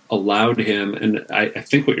allowed him, and I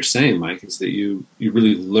think what you're saying, Mike, is that you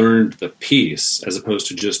really learned the piece as opposed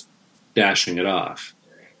to just dashing it off.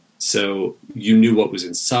 So you knew what was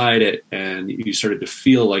inside it, and you started to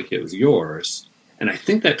feel like it was yours. And I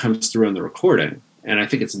think that comes through on the recording. And I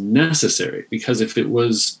think it's necessary, because if it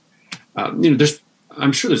was,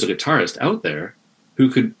 I'm sure there's a guitarist out there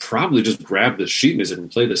who could probably just grab the sheet music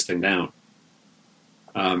and play this thing down.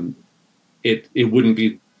 It wouldn't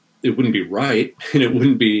be right, and it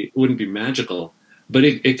wouldn't be magical, but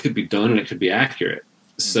it could be done and it could be accurate.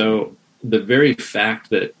 So the very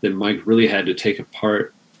fact that Mike really had to take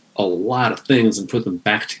apart a lot of things and put them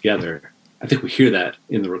back together, I think we hear that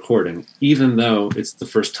in the recording, even though it's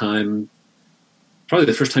probably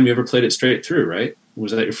the first time you ever played it straight through, right?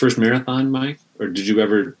 Was that your first marathon, Mike? Or did you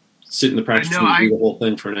ever sit in the practice room and do the whole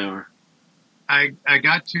thing for an hour? I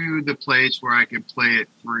got to the place where I could play it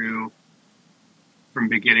through from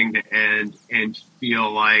beginning to end and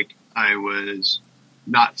feel like I was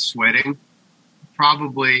not sweating. It was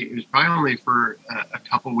probably only for a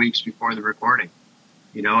couple weeks before the recording,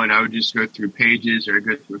 and I would just go through pages, or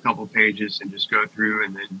go through a couple pages and just go through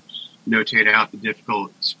and then notate out the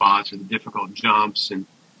difficult spots or the difficult jumps. And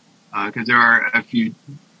because there are a few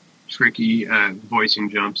tricky voicing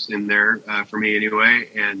jumps in there for me anyway.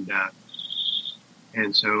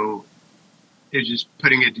 And so it's just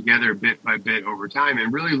putting it together bit by bit over time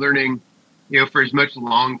and really learning, for as much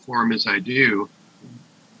long form as I do,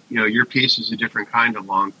 your piece is a different kind of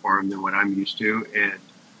long form than what I'm used to.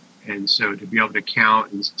 And so to be able to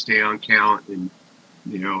count and stay on count and,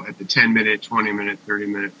 at the 10-minute, 20-minute,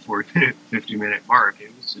 30-minute, 40-minute, 50-minute mark,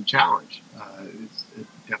 it was a challenge. It's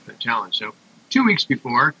a definite challenge. So 2 weeks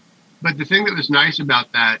before. But the thing that was nice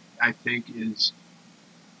about that, I think, is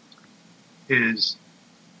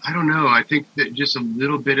I don't know. I think that just a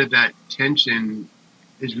little bit of that tension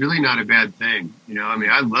is really not a bad thing.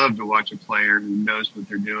 I love to watch a player who knows what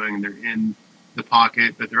they're doing and they're in the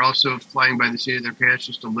pocket, but they're also flying by the seat of their pants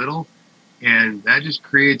just a little. And that just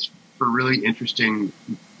creates for really interesting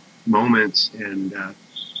moments. And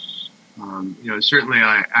Certainly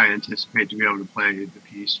I anticipate to be able to play the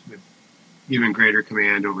piece with even greater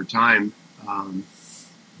command over time.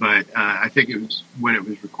 But I think it was when it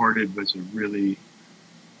was recorded was a really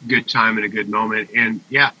good time and a good moment. And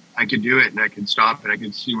yeah, I could do it and I could stop and I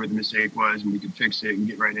could see where the mistake was and we could fix it and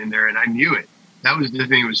get right in there. And I knew it. That was the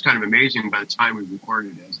thing that was kind of amazing by the time we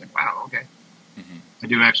recorded it. I was like, wow, okay. Mm-hmm. I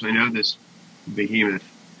do actually know this behemoth,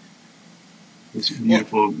 this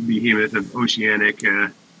beautiful behemoth of oceanic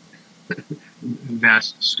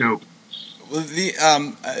vast scope. Well,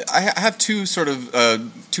 I have two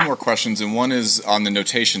more questions, and one is on the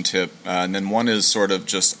notation tip, and then one is sort of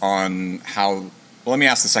just on how. Well, let me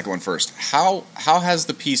ask the second one first. How has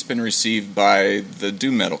the piece been received by the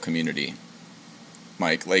doom metal community,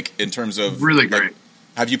 Mike? Like in terms of really great.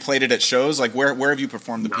 Have you played it at shows? Like where have you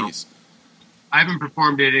performed the piece? I haven't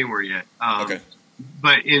performed it anywhere yet. Okay.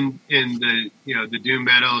 But in the the doom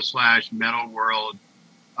metal / metal world,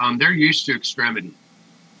 they're used to extremity.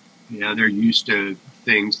 They're used to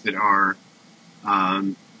things that are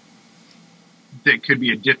that could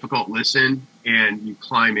be a difficult listen, and you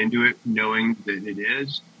climb into it knowing that it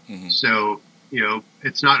is. Mm-hmm. So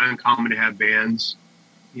it's not uncommon to have bands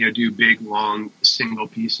do big long single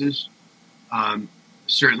pieces.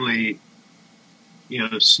 Certainly,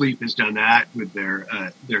 Sleep has done that with their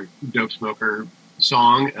Dope Smoker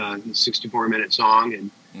song, the 64-minute song,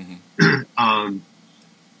 and mm-hmm.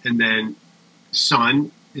 And then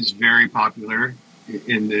Sun is very popular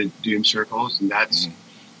in the doom circles, and that's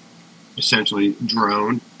mm-hmm. essentially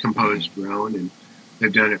composed drone, and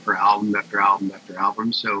they've done it for album after album after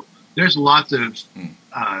album. So there's lots of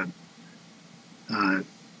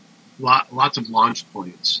lots of launch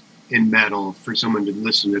points in metal for someone to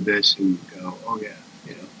listen to this and go, oh yeah,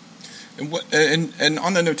 And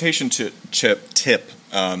on the notation tip,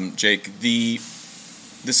 Jake,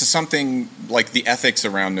 this is something like the ethics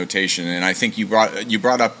around notation, and I think you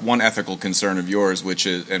brought up one ethical concern of yours, which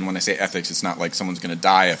is, and when I say ethics, it's not like someone's going to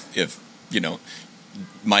die if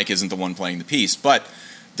Mike isn't the one playing the piece, but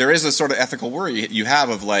there is a sort of ethical worry you have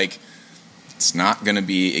of like, it's not going to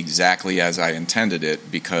be exactly as I intended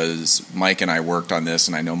it because Mike and I worked on this,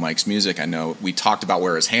 and I know Mike's music. I know we talked about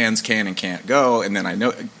where his hands can and can't go, and then I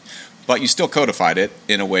know, but you still codified it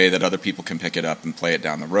in a way that other people can pick it up and play it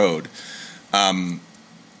down the road.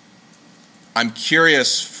 I'm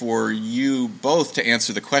curious for you both to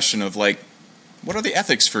answer the question of like, what are the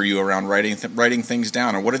ethics for you around writing things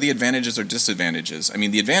down, or what are the advantages or disadvantages? I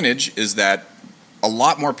mean, the advantage is that a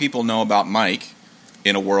lot more people know about Mike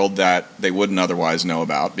in a world that they wouldn't otherwise know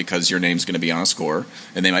about because your name's going to be on a score,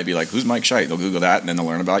 and they might be like, who's Mike Scheidt? They'll Google that, and then they'll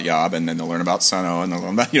learn about Yob, and then they'll learn about Sunno, and they'll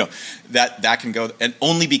learn about, that can go, and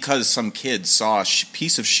only because some kid saw a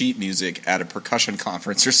piece of sheet music at a percussion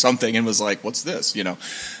conference or something and was like, what's this,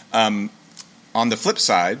 On the flip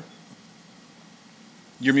side,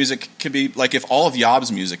 your music could be, like if all of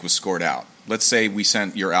Yob's music was scored out, let's say we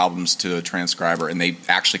sent your albums to a transcriber and they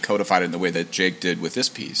actually codified it in the way that Jake did with this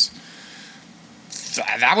piece,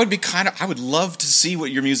 that would be I would love to see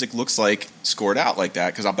what your music looks like scored out like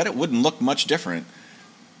that, because I'll bet it wouldn't look much different.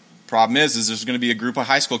 Problem is there's going to be a group of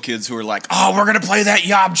high school kids who are like, oh, we're going to play that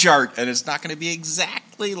Yob chart, and it's not going to be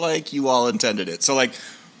exactly like you all intended it. So, like,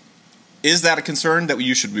 is that a concern that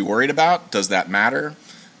you should be worried about? Does that matter?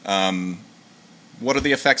 What are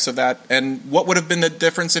the effects of that? And what would have been the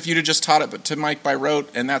difference if you'd have just taught it to Mike by rote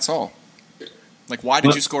and that's all? Like, why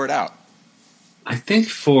did you score it out? I think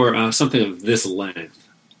for something of this length,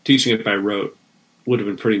 teaching it by rote would have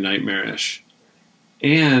been pretty nightmarish.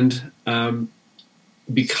 And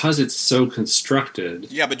because it's so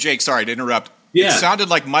constructed... Yeah, but Jake, sorry to interrupt. Yeah. It sounded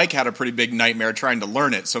like Mike had a pretty big nightmare trying to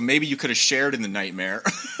learn it, so maybe you could have shared in the nightmare.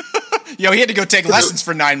 He had to go take lessons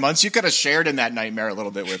for 9 months. You could have shared in that nightmare a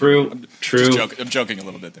little bit with him. True. I'm joking a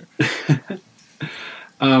little bit there.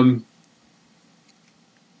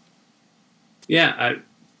 Yeah,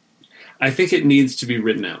 I think it needs to be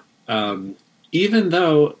written out. Even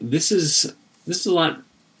though this is a lot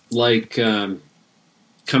like Come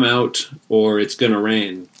Out or It's Gonna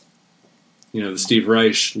Rain, the Steve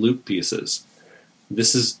Reich loop pieces.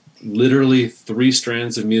 This is literally 3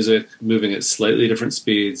 strands of music moving at slightly different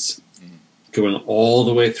speeds, going all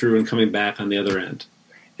the way through and coming back on the other end.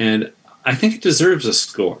 And I think it deserves a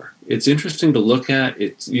score. It's interesting to look at.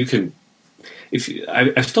 I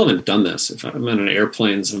still haven't done this. If I'm on an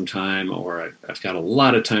airplane sometime or I've got a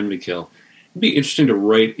lot of time to kill, it'd be interesting to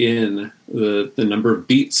write in the number of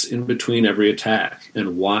beats in between every attack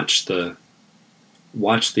and watch the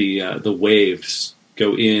waves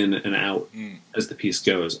go in and out as the piece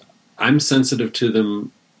goes. I'm sensitive to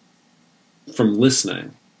them from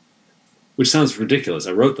listening, which sounds ridiculous.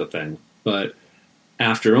 I wrote the thing, but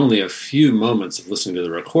after only a few moments of listening to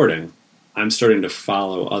the recording, I'm starting to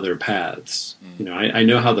follow other paths. You know, I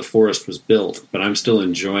know how the forest was built, but I'm still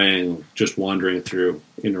enjoying just wandering through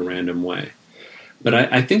in a random way. But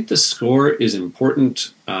I think the score is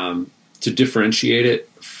important to differentiate it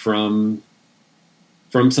from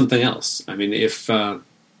something else. I mean, if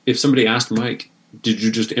somebody asked Mike, "Did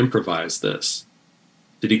you just improvise this?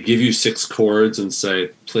 Did he give you 6 chords and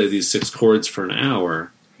say, play these 6 chords for an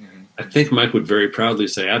hour?" I think Mike would very proudly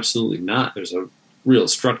say, absolutely not. There's a real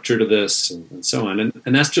structure to this and so on.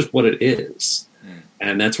 And that's just what it is.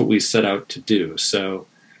 And that's what we set out to do. So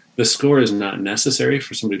the score is not necessary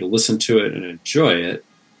for somebody to listen to it and enjoy it.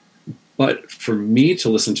 But for me to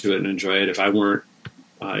listen to it and enjoy it, if I weren't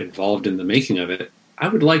involved in the making of it, I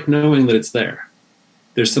would like knowing that it's there.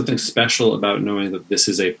 There's something special about knowing that this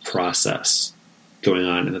is a process going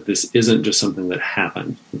on and that this isn't just something that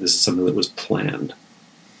happened. This is something that was planned.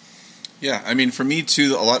 Yeah, I mean, for me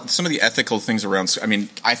too, some of the ethical things around. I mean,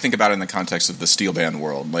 I think about it in the context of the steel band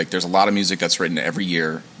world. Like, there's a lot of music that's written every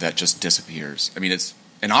year that just disappears. I mean,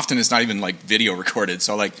 and often it's not even like video recorded.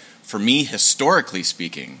 So, like, for me, historically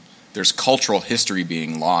speaking, there's cultural history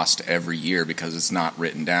being lost every year because it's not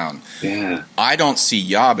written down. Yeah, I don't see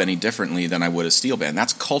Yob any differently than I would a steel band.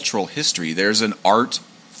 That's cultural history. There's an art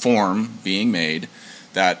form being made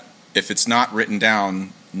that, if it's not written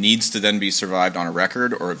down, needs to then be survived on a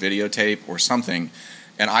record or a videotape or something.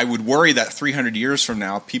 And I would worry that 300 years from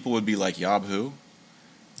now, people would be like, Yob who?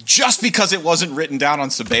 Just because it wasn't written down on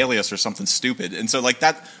Sibelius or something stupid. And so, like,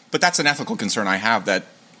 that, but that's an ethical concern I have, that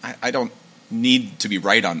I don't need to be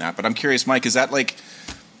right on that. But I'm curious, Mike, is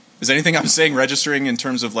anything I'm saying registering in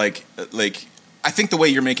terms of like I think the way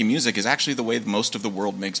you're making music is actually the way most of the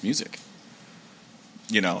world makes music.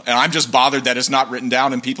 You know, and I'm just bothered that it's not written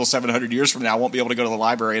down, and people 700 years from now won't be able to go to the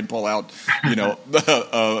library and pull out, you know,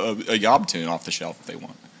 a Yob tune off the shelf if they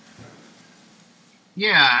want.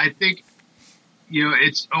 Yeah, I think, you know,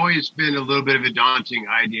 it's always been a little bit of a daunting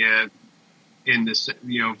idea in this,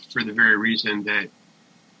 you know, for the very reason that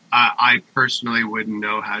I personally wouldn't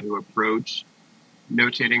know how to approach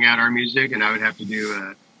notating out our music, and I would have to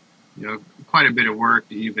do quite a bit of work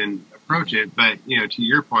to even approach it. But, you know, to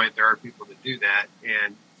your point, there are people that do that,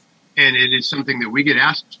 and it is something that we get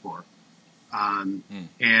asked for.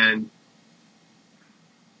 And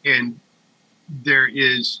there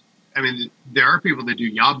is, I mean, there are people that do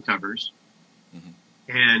Yob covers,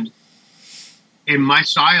 and my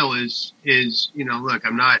style is, you know, look,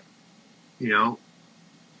 I'm not, you know,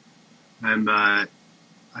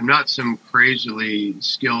 I'm not some crazily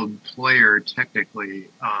skilled player technically,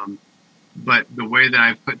 but the way that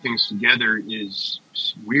I've put things together is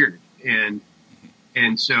weird. And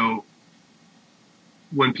so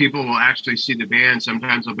when people will actually see the band,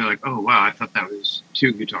 sometimes they'll be like, oh, wow, I thought that was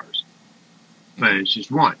 2 guitars, but it's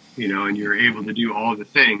just 1, you know, and you're able to do all the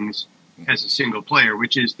things as a single player,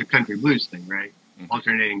 which is the country blues thing, right?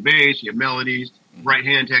 Alternating bass, you have melodies, right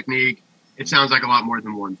hand technique. It sounds like a lot more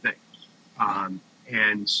than one thing.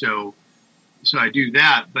 And so I do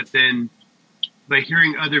that, but then by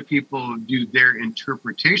hearing other people do their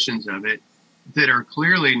interpretations of it that are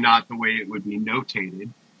clearly not the way it would be notated,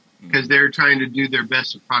 because they're trying to do their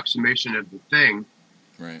best approximation of the thing.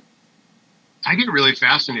 Right. I get really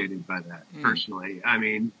fascinated by that personally. I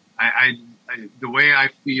mean, I the way I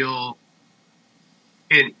feel,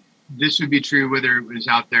 and this would be true whether it was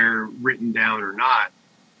out there written down or not,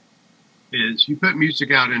 is you put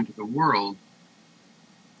music out into the world.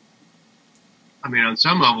 I mean, on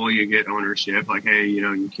some level, you get ownership, like, hey, you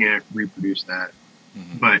know, you can't reproduce that,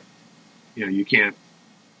 but, you know, you can't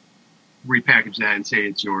repackage that and say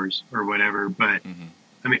it's yours or whatever. But,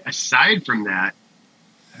 I mean, aside from that,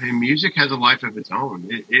 I mean, music has a life of its own.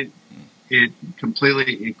 It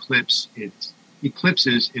completely eclipses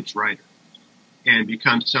its writer and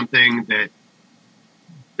becomes something that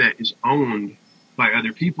is owned by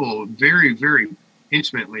other people very, very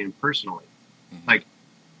intimately and personally. Like,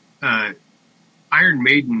 Iron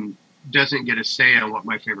Maiden doesn't get a say on what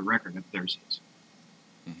my favorite record of theirs is.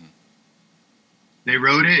 They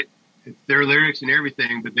wrote it, their lyrics and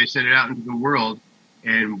everything, but they sent it out into the world.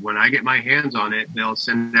 And when I get my hands on it, they'll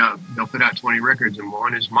put out 20 records, and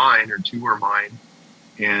 1 is mine or 2 are mine.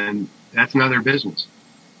 And that's none of their business,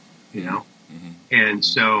 you know? And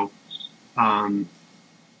so, and,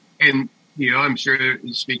 you know, I'm sure,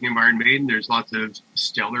 speaking of Iron Maiden, there's lots of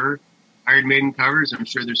stellar Iron Maiden covers. I'm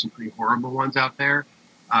sure there's some pretty horrible ones out there.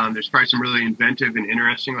 There's probably some really inventive and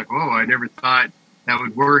interesting, like, whoa, I never thought that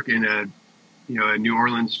would work in a New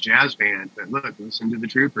Orleans jazz band. But look, listen to the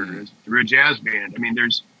Troopers through a jazz band. I mean,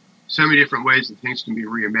 there's so many different ways that things can be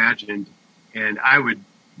reimagined. And I would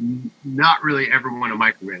not really ever want to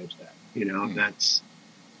micromanage that. That's,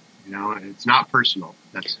 it's not personal.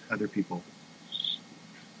 That's other people.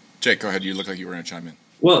 Jake, go ahead. You look like you were going to chime in.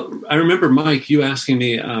 Well, I remember, Mike, you asking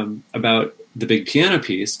me about the big piano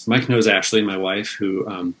piece. Mike knows Ashley, my wife,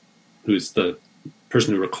 who's the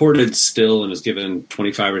person who recorded Still and has given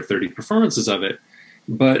 25 or 30 performances of it.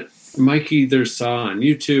 But Mike either saw on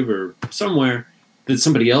YouTube or somewhere that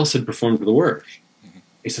somebody else had performed the work. Mm-hmm.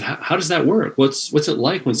 He said, how does that work? What's it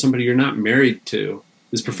like when somebody you're not married to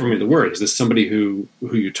is performing the work? Is this somebody who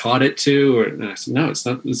you taught it to? And I said, no, it's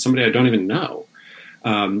not. It's somebody I don't even know.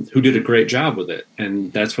 Who did a great job with it.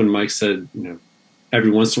 And that's when Mike said, every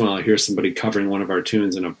once in a while I hear somebody covering one of our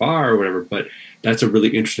tunes in a bar or whatever, but that's a really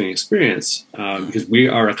interesting experience because we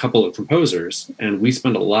are a couple of composers and we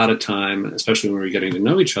spend a lot of time, especially when we're getting to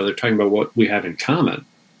know each other, talking about what we have in common.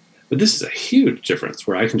 But this is a huge difference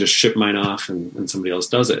where I can just ship mine off and somebody else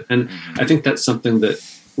does it. And I think that's something that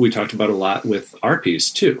we talked about a lot with our piece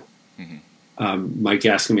too. Mike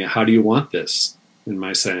asking me, how do you want this? And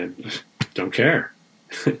my saying, don't care.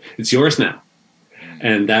 It's yours now.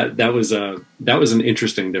 And that was an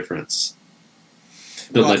interesting difference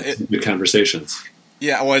that led to the conversations.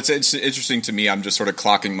 Yeah, well, it's interesting to me. I'm just sort of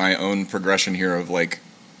clocking my own progression here of like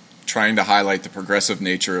trying to highlight the progressive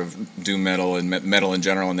nature of doom metal and metal in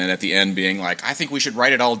general, and then at the end being like, I think we should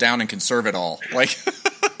write it all down and conserve it all. Like,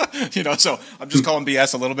 so I'm just calling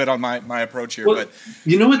BS a little bit on my approach here. Well, but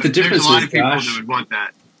you know what the difference is? There's a lot of people Josh? that would want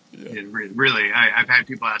that. Yeah. Really, I've had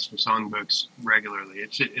people ask for songbooks regularly.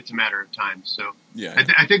 It's a matter of time. So yeah,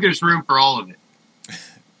 I think there's room for all of it.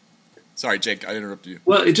 Sorry, Jake, I interrupted you.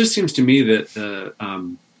 Well, it just seems to me that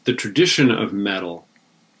the tradition of metal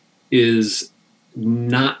is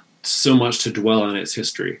not so much to dwell on its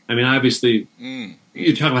history. I mean, obviously,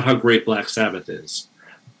 you talk about how great Black Sabbath is,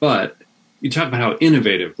 but you talk about how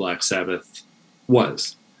innovative Black Sabbath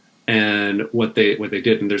was. And what they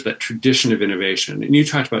did, and there's that tradition of innovation. And you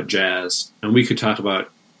talked about jazz, and we could talk about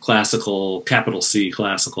classical, capital C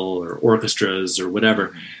classical, or orchestras or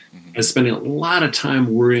whatever, as spending a lot of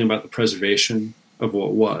time worrying about the preservation of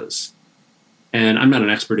what was. And I'm not an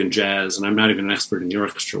expert in jazz, and I'm not even an expert in the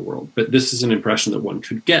orchestra world, but this is an impression that one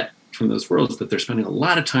could get from those worlds, that they're spending a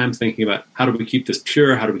lot of time thinking about how do we keep this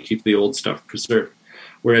pure, how do we keep the old stuff preserved.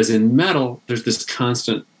 Whereas in metal, there's this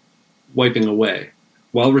constant wiping away.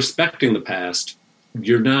 While respecting the past,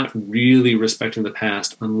 you're not really respecting the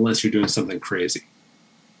past unless you're doing something crazy.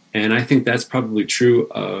 And I think that's probably true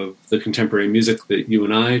of the contemporary music that you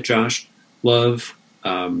and I, Josh, love,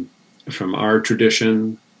 from our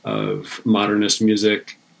tradition of modernist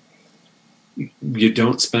music. You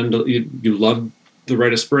don't spend, you love the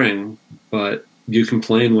Rite of Spring, but you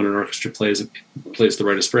complain when an orchestra plays the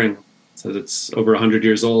Rite of Spring. Says it's over 100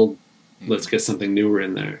 years old. Let's get something newer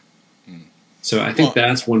in there. So I think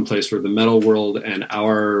that's one place where the metal world and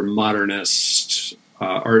our modernist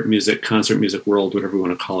art music, concert music world, whatever you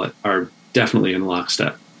want to call it, are definitely in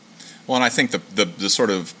lockstep. Well, and I think the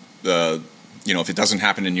sort of if it doesn't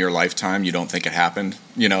happen in your lifetime, you don't think it happened.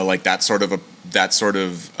 Like that sort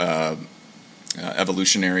of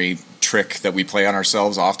evolutionary trick that we play on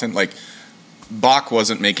ourselves often. Like Bach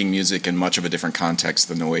wasn't making music in much of a different context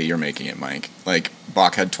than the way you're making it, Mike. Like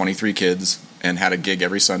Bach had 23 kids and had a gig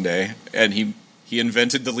every Sunday, and he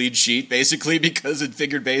invented the lead sheet basically because it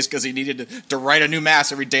figured bass because he needed to write a new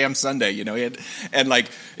mass every damn Sunday. And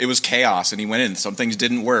like it was chaos, and he went in. Some things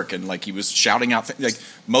didn't work, and like he was shouting out like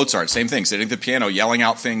Mozart, same thing, sitting at the piano, yelling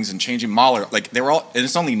out things and changing Mahler. Like they were all. And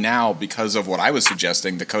it's only now because of what I was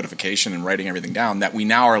suggesting, the codification and writing everything down, that we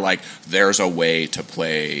now are like, there's a way to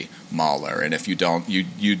play Mahler, and if you don't,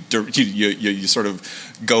 you sort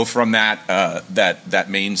of go from that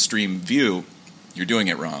mainstream view, you're doing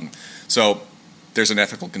it wrong. So there's an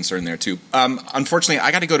ethical concern there too. Unfortunately,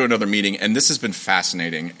 I got to go to another meeting, and this has been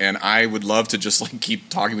fascinating, and I would love to just like keep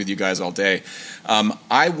talking with you guys all day.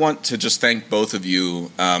 I want to just thank both of you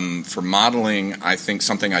for modeling, I think,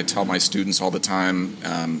 something I tell my students all the time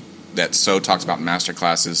that So talks about in master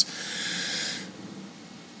classes.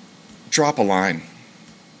 Drop a line.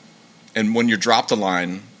 And when you're dropped a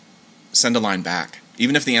line, send a line back.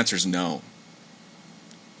 Even if the answer is no.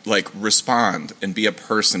 Like, respond and be a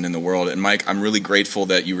person in the world. And Mike, I'm really grateful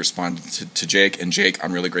that you responded to Jake. And Jake,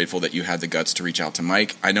 I'm really grateful that you had the guts to reach out to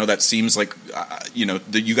Mike. I know that seems like, that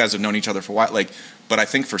you guys have known each other for a while. Like, but I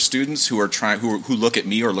think for students who are who look at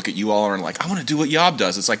me or look at you all and are like, I want to do what Yob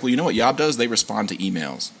does. It's like, well, you know what Yob does? They respond to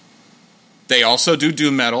emails. They also do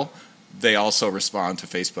doom metal. They also respond to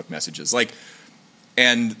Facebook messages. Like,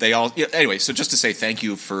 And they all, anyway, so just to say thank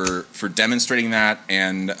you for demonstrating that.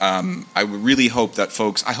 And I would really hope that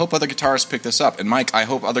folks, I hope other guitarists pick this up. And Mike, I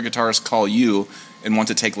hope other guitarists call you and want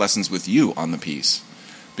to take lessons with you on the piece,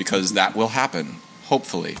 because that will happen,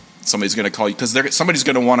 hopefully. Somebody's going to call you, because somebody's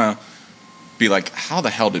going to want to be like, how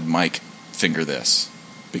the hell did Mike finger this?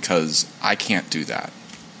 Because I can't do that.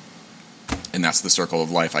 And that's the circle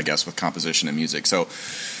of life, I guess, with composition and music. So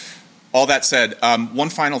all that said, one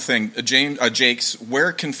final thing. Jakes,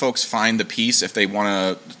 where can folks find the piece if they want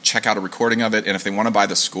to check out a recording of it? And if they want to buy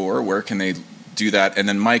the score, where can they do that? And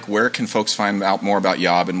then, Mike, where can folks find out more about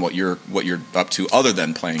Yob and what you're up to other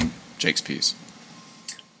than playing Jake's piece?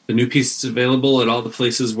 The new piece is available at all the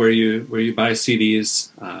places where you buy CDs,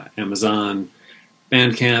 Amazon,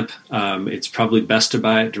 Bandcamp. It's probably best to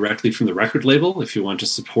buy it directly from the record label if you want to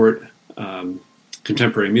support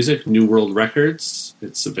contemporary music. New World Records,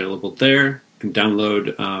 it's available there. You can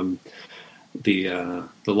download the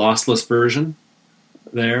lossless version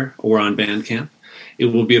there or on Bandcamp. It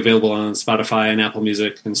will be available on Spotify and Apple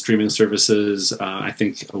Music and streaming services, I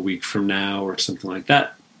think a week from now or something like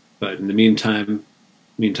that. But in the meantime,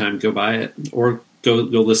 go buy it or go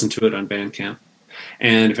listen to it on Bandcamp.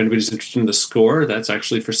 And if anybody's interested in the score, that's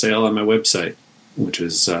actually for sale on my website, which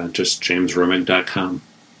is just jamesromig.com.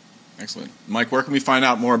 Excellent. Mike, where can we find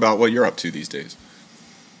out more about what you're up to these days?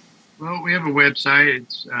 Well, we have a website.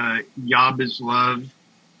 It's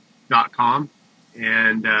yobislove.com.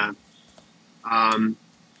 And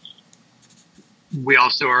we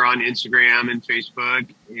also are on Instagram and Facebook,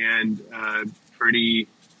 and pretty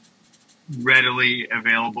readily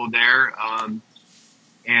available there.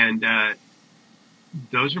 And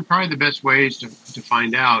those are probably the best ways to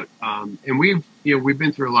find out. And we've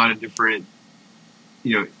been through a lot of different,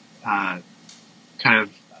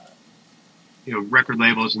 record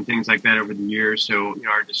labels and things like that over the years. So,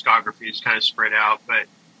 our discography is kind of spread out, but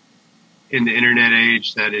in the internet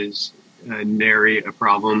age, that is nary a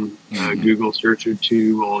problem. Google search or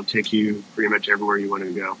two will take you pretty much everywhere you want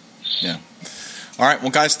to go. Yeah. All right.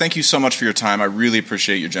 Well, guys, thank you so much for your time. I really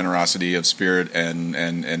appreciate your generosity of spirit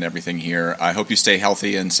and everything here. I hope you stay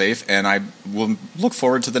healthy and safe, and I will look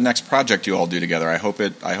forward to the next project you all do together. I hope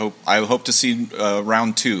to see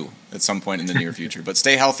round 2 at some point in the near future. But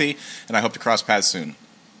stay healthy, and I hope to cross paths soon.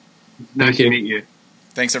 Nice to meet you.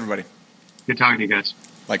 Thanks, everybody. Good talking to you guys.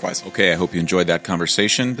 Likewise. Okay, I hope you enjoyed that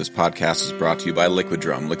conversation. This podcast is brought to you by Liquid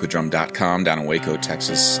Drum, liquiddrum.com down in Waco,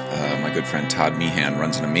 Texas. My good friend Todd Meehan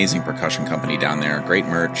runs an amazing percussion company down there. Great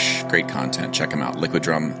merch, great content. Check him out,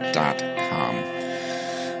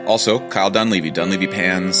 liquiddrum.com. Also, Kyle Dunleavy,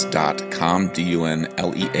 dunleavypans.com,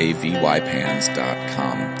 DUNLEAVY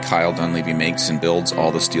pans.com. Kyle Dunleavy makes and builds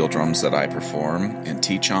all the steel drums that I perform and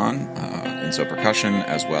teach on, Enzo Percussion,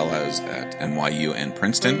 as well as at NYU and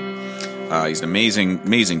Princeton. He's an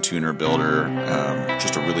amazing tuner, builder,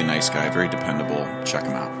 just a really nice guy, very dependable. Check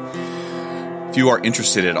him out. If you are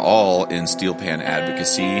interested at all in steel pan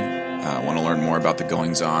advocacy, want to learn more about the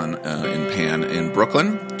goings-on in pan in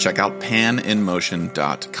Brooklyn, check out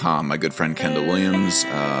paninmotion.com. My good friend Kendall Williams,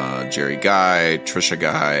 Jerry Guy, Trisha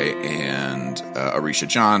Guy, and Arisha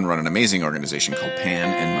John run an amazing organization called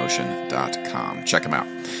paninmotion.com. Check them out.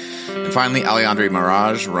 And finally, Alejandro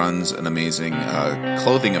Mirage runs an amazing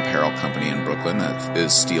clothing apparel company in Brooklyn that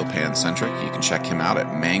is steel pan centric. You can check him out at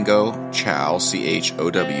mangochow, CHOW,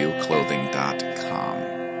 clothing.com.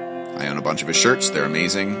 I own a bunch of his shirts. They're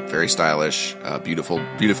amazing, very stylish,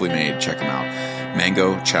 beautifully made. Check them out.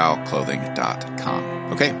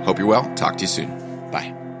 mangochowclothing.com. Okay, hope you're well. Talk to you soon.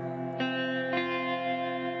 Bye.